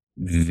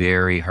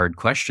very hard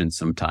questions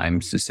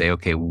sometimes to say,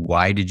 okay,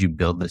 why did you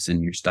build this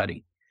in your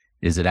study?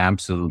 Is it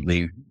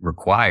absolutely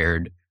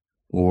required,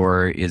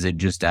 or is it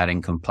just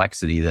adding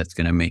complexity that's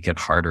going to make it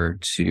harder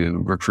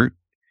to recruit?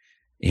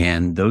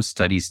 And those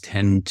studies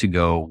tend to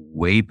go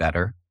way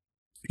better,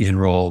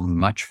 enroll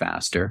much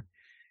faster,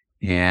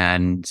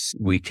 and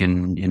we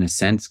can, in a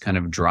sense, kind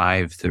of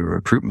drive the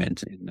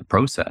recruitment in the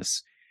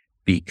process,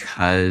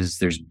 because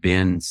there's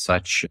been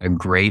such a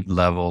great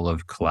level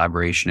of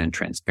collaboration and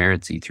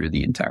transparency through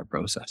the entire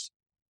process.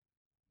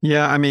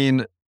 Yeah, I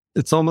mean,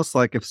 it's almost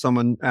like if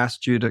someone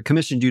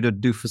commissioned you to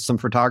do some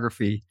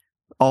photography,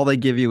 all they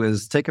give you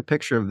is take a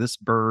picture of this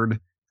bird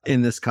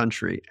in this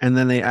country. And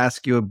then they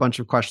ask you a bunch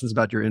of questions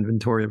about your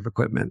inventory of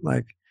equipment.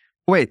 Like,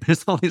 wait,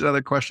 there's all these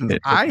other questions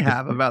I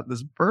have about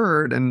this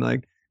bird. And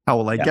like, how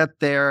will I get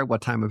there?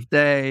 What time of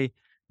day?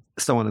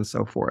 So on and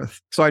so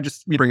forth. So I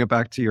just bring it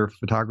back to your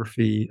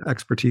photography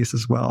expertise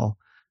as well.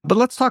 But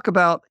let's talk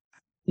about,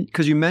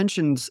 because you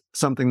mentioned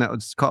something that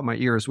caught my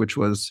ears, which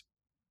was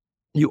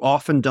you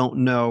often don't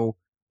know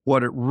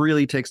what it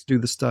really takes to do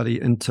the study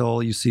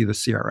until you see the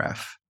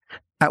CRF.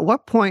 At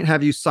what point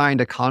have you signed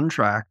a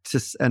contract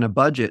and a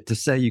budget to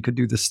say you could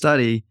do the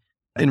study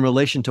in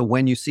relation to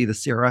when you see the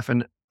CRF,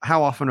 and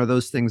how often are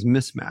those things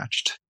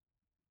mismatched?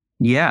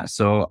 Yeah.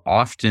 So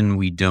often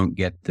we don't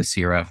get the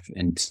CRF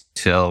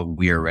until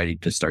we are ready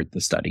to start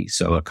the study.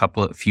 So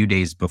a few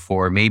days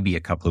before, maybe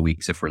a couple of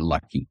weeks if we're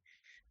lucky.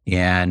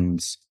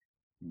 And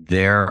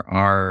there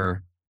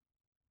are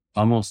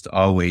almost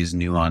always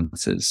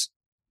nuances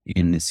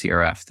in the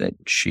CRF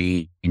that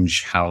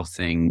change how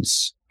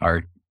things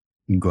are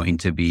going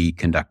to be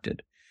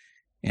conducted.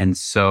 And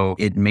so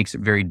it makes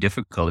it very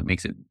difficult. It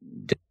makes it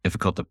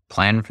difficult to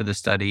plan for the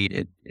study.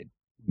 It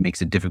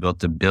makes it difficult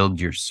to build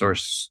your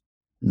source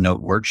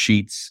note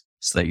worksheets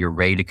so that you're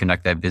ready to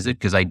conduct that visit.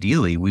 Because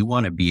ideally, we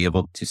want to be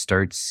able to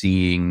start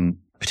seeing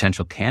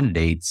potential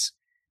candidates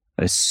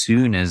as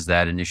soon as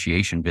that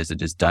initiation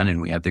visit is done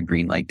and we have the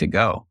green light to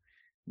go.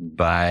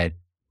 But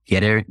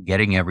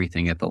getting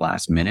everything at the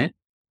last minute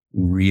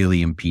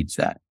really impedes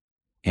that.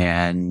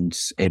 And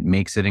it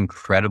makes it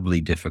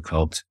incredibly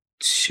difficult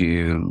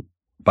to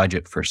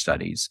budget for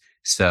studies.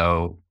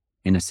 So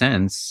in a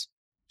sense,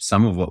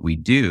 some of what we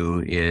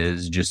do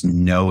is just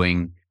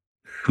knowing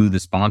who the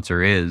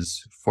sponsor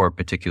is for a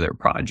particular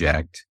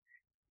project.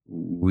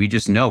 We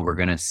just know we're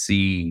going to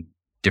see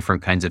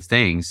different kinds of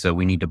things. So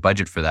we need to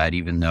budget for that,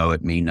 even though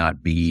it may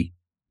not be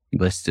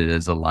listed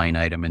as a line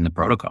item in the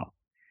protocol.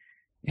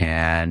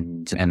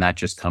 And that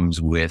just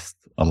comes with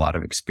a lot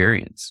of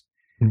experience.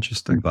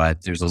 Interesting.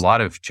 But there's a lot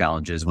of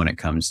challenges when it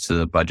comes to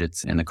the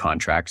budgets and the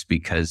contracts,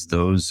 because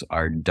those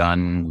are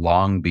done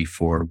long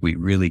before we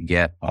really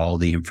get all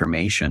the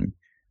information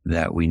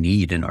that we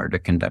need in order to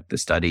conduct the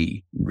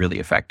study really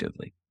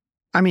effectively.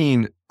 I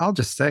mean, I'll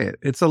just say it.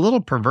 It's a little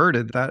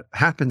perverted that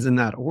happens in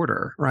that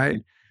order,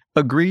 right?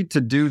 Agreed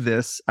to do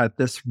this at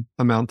this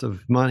amount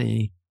of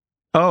money.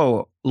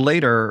 Oh,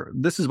 later,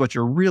 this is what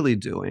you're really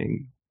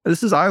doing.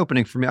 This is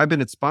eye-opening for me. I've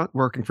been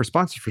working for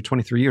sponsors for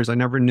 23 years. I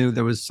never knew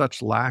there was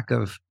such lack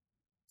of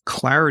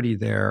clarity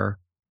there,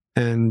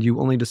 and you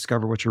only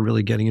discover what you're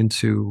really getting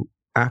into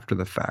after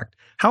the fact.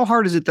 How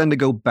hard is it then to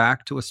go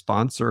back to a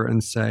sponsor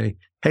and say,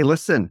 hey,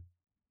 listen,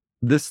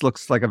 this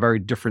looks like a very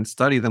different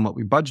study than what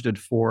we budgeted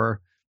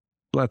for.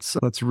 Let's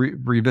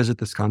revisit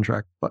this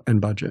contract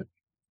and budget.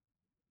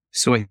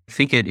 So I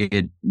think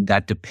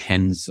that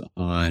depends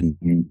on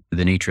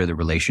the nature of the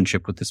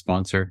relationship with the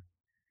sponsor.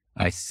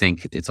 I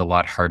think it's a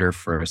lot harder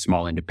for a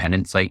small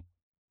independent site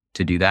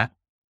to do that.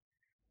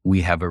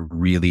 We have a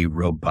really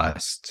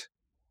robust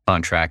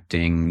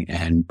contracting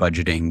and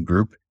budgeting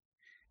group.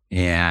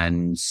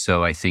 And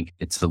so I think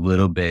it's a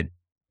little bit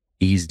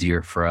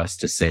easier for us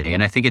to say,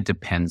 and I think it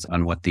depends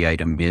on what the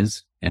item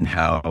is and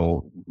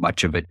how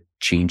much of a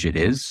change it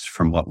is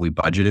from what we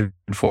budgeted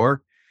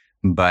for.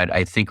 But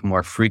I think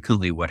more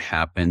frequently what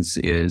happens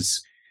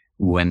is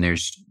when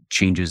there's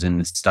changes in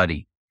the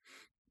study,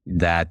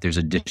 that there's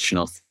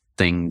additional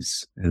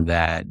things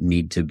that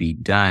need to be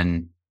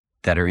done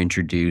that are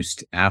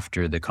introduced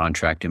after the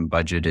contract and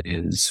budget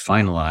is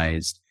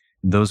finalized.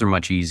 Those are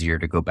much easier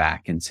to go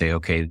back and say,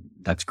 okay,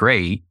 that's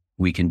great.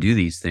 We can do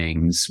these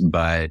things,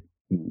 but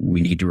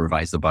we need to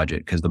revise the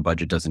budget because the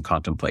budget doesn't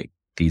contemplate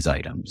these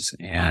items.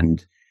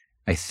 And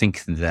I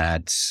think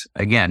that,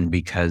 again,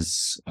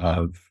 because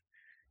of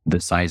the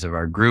size of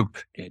our group,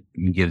 it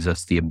gives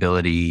us the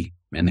ability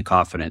and the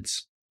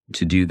confidence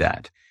to do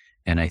that.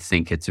 And I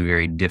think it's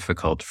very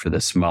difficult for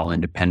the small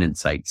independent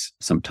sites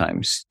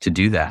sometimes to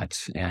do that.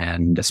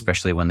 And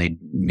especially when they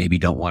maybe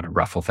don't want to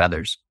ruffle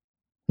feathers.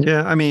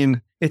 Yeah. I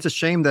mean, it's a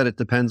shame that it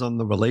depends on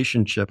the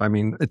relationship. I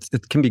mean,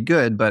 it can be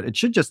good, but it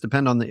should just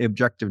depend on the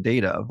objective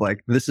data of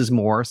like, this is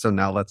more. So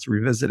now let's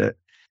revisit it.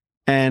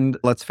 And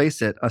let's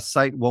face it, a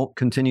site won't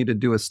continue to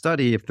do a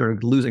study if they're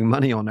losing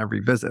money on every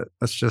visit.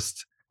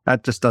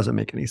 That just doesn't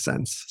make any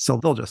sense. So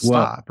they'll just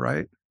stop,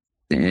 right?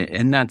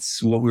 And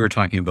that's what we were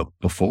talking about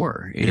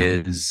before,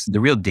 is the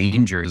real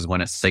danger is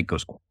when a site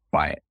goes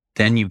quiet.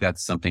 Then you've got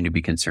something to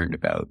be concerned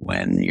about.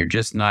 When you're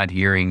just not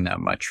hearing that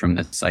much from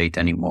the site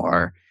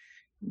anymore,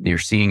 you're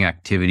seeing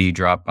activity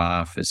drop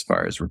off as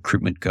far as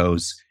recruitment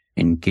goes,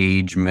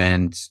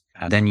 engagement,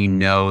 then you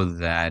know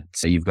that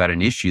you've got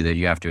an issue that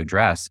you have to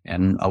address.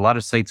 And a lot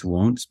of sites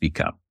won't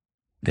speak up.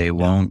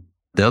 They'll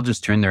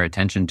just turn their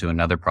attention to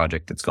another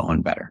project that's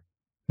going better.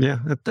 Yeah,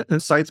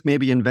 sites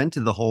maybe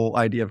invented the whole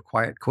idea of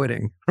quiet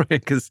quitting, right?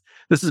 Because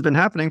this has been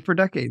happening for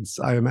decades,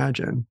 I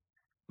imagine.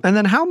 And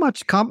then how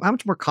much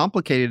more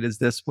complicated is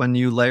this when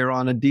you layer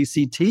on a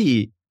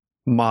DCT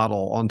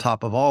model on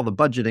top of all the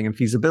budgeting and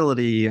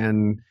feasibility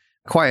and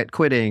quiet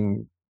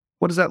quitting?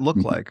 What does that look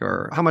like,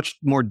 or how much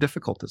more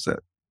difficult is it?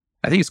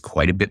 I think it's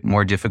quite a bit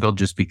more difficult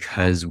just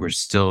because we're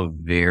still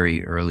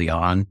very early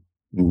on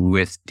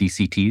with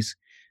DCTs.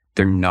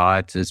 They're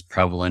not as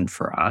prevalent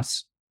for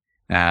us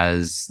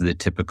as the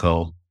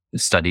typical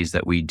studies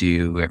that we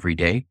do every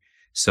day.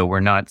 So we're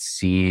not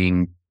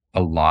seeing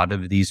a lot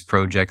of these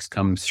projects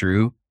come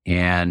through.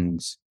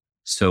 And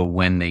so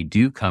when they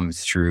do come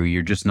through,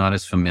 you're just not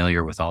as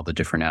familiar with all the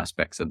different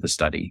aspects of the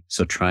study.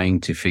 So trying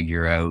to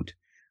figure out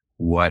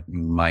what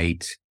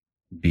might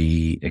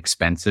be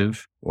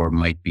expensive or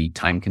might be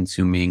time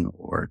consuming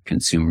or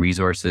consume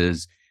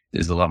resources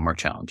is a lot more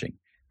challenging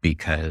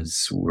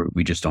because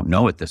we just don't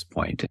know at this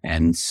point.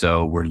 And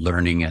so we're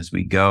learning as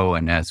we go.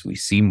 And as we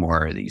see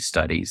more of these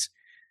studies,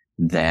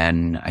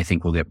 then I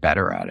think we'll get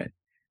better at it.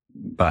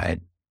 But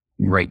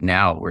right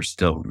now, we're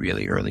still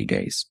really early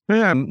days.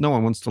 Yeah, no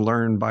one wants to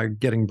learn by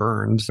getting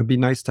burned. It'd be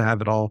nice to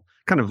have it all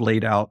kind of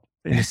laid out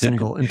in a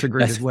single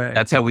integrated way.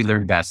 That's how we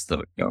learn best,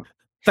 though.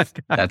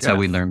 That's how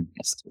we learn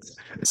best.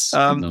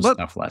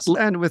 Let's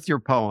end with your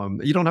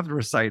poem. You don't have to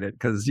recite it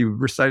because you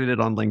recited it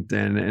on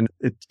LinkedIn, and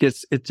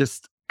it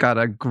just got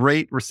a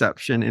great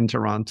reception in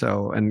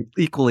Toronto and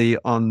equally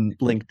on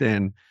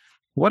LinkedIn.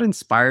 What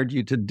inspired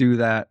you to do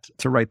that,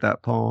 to write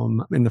that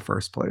poem in the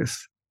first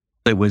place?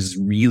 It was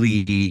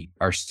really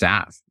our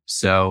staff.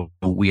 So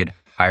we had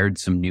hired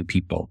some new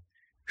people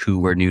who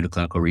were new to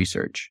clinical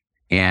research,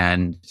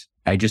 and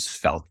I just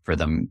felt for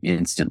them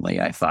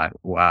instantly. I thought,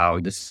 wow,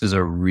 this is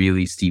a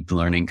really steep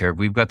learning curve.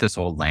 We've got this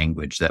whole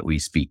language that we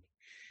speak,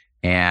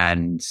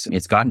 and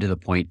it's gotten to the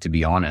point, to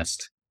be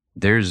honest,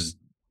 there's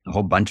a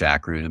whole bunch of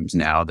acronyms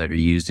now that are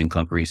used in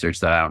clinical research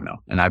that I don't know.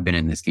 And I've been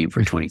in this game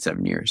for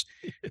 27 years.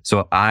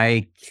 So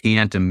I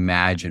can't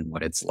imagine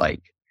what it's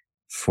like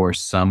for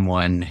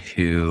someone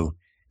who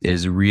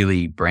is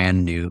really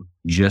brand new,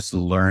 just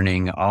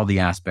learning all the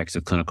aspects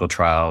of clinical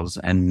trials.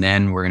 And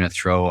then we're going to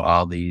throw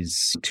all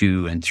these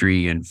 2 and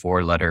 3 and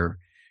 4 letter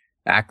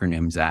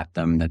acronyms at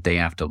them that they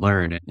have to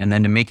learn. And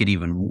then to make it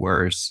even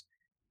worse,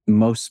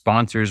 most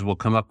sponsors will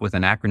come up with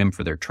an acronym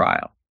for their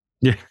trial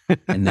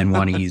and then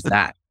want to use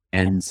that.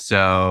 And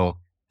so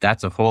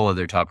that's a whole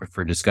other topic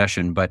for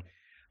discussion. But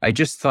I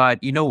just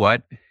thought, you know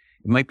what? It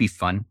might be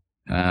fun.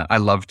 I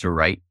love to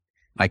write.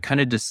 I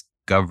kind of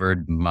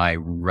discovered my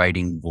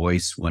writing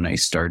voice when I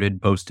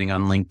started posting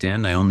on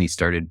LinkedIn. I only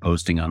started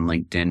posting on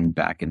LinkedIn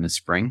back in the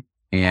spring.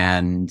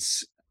 And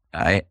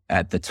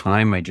at the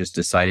time, I just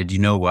decided, you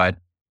know what?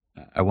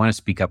 I want to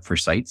speak up for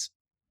sites.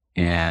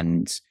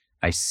 And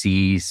I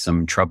see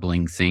some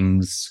troubling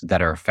things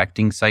that are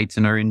affecting sites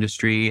in our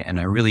industry. And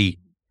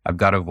I've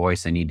got a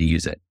voice, I need to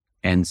use it.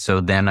 And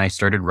so then I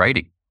started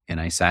writing, and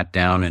I sat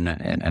down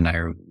and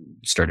I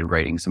started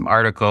writing some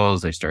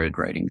articles. I started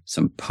writing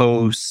some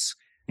posts.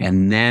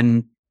 And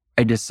then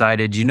I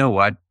decided, you know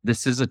what,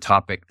 this is a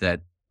topic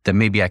that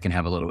maybe I can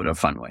have a little bit of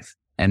fun with.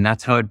 And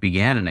that's how it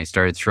began. And I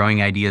started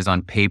throwing ideas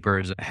on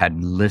papers. I had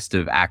a list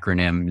of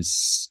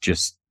acronyms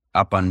just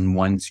up on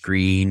one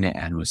screen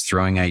and was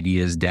throwing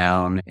ideas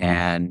down,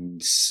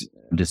 and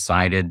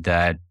decided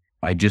that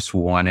I just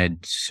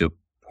wanted to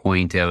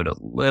point out a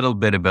little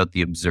bit about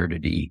the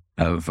absurdity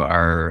of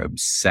our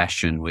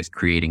obsession with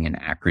creating an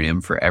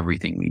acronym for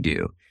everything we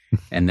do.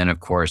 And then, of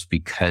course,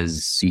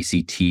 because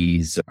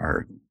CCTs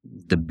are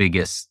the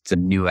biggest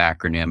new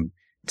acronym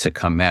to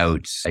come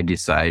out, I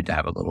decided to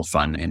have a little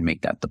fun and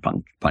make that the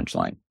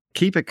punchline.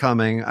 Keep it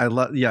coming. I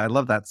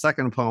love that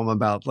second poem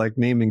about like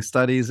naming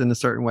studies in a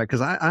certain way. Because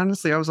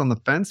I was on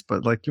the fence,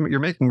 but like you're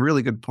making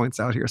really good points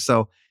out here.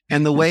 So,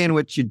 and the way in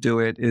which you do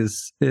it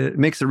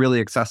makes it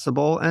really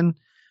accessible, and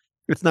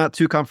it's not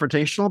too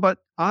confrontational, but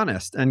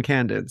honest and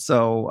candid.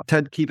 So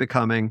Ted, keep it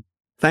coming.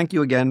 Thank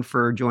you again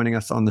for joining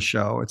us on the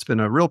show. It's been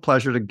a real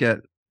pleasure to get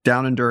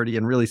down and dirty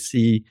and really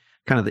see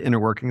kind of the inner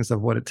workings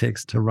of what it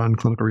takes to run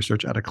clinical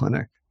research at a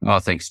clinic. Oh,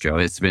 thanks, Joe.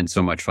 It's been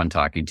so much fun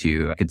talking to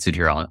you. I could sit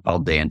here all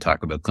day and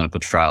talk about clinical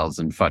trials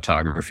and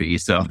photography.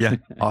 So yeah,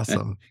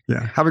 awesome.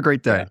 Yeah. Have a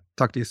great day. Yeah.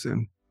 Talk to you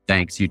soon.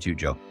 Thanks. You too,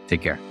 Joe.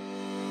 Take care.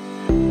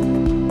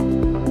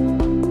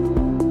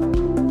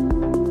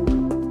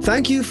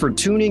 Thank you for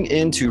tuning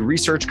in to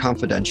Research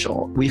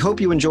Confidential. We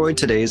hope you enjoyed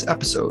today's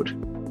episode.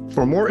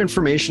 For more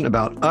information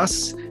about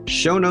us,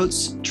 show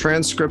notes,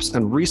 transcripts,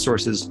 and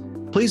resources,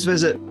 please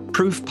visit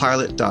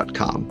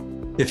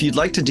proofpilot.com. If you'd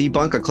like to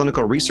debunk a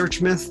clinical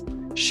research myth,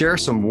 share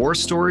some war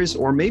stories,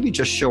 or maybe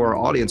just show our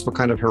audience what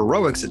kind of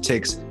heroics it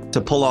takes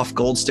to pull off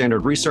gold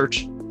standard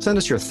research, send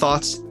us your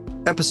thoughts,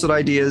 episode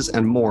ideas,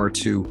 and more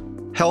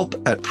to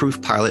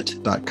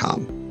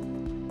help@proofpilot.com.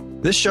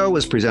 This show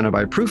was presented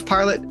by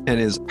Proofpilot and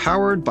is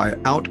powered by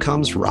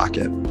Outcomes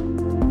Rocket.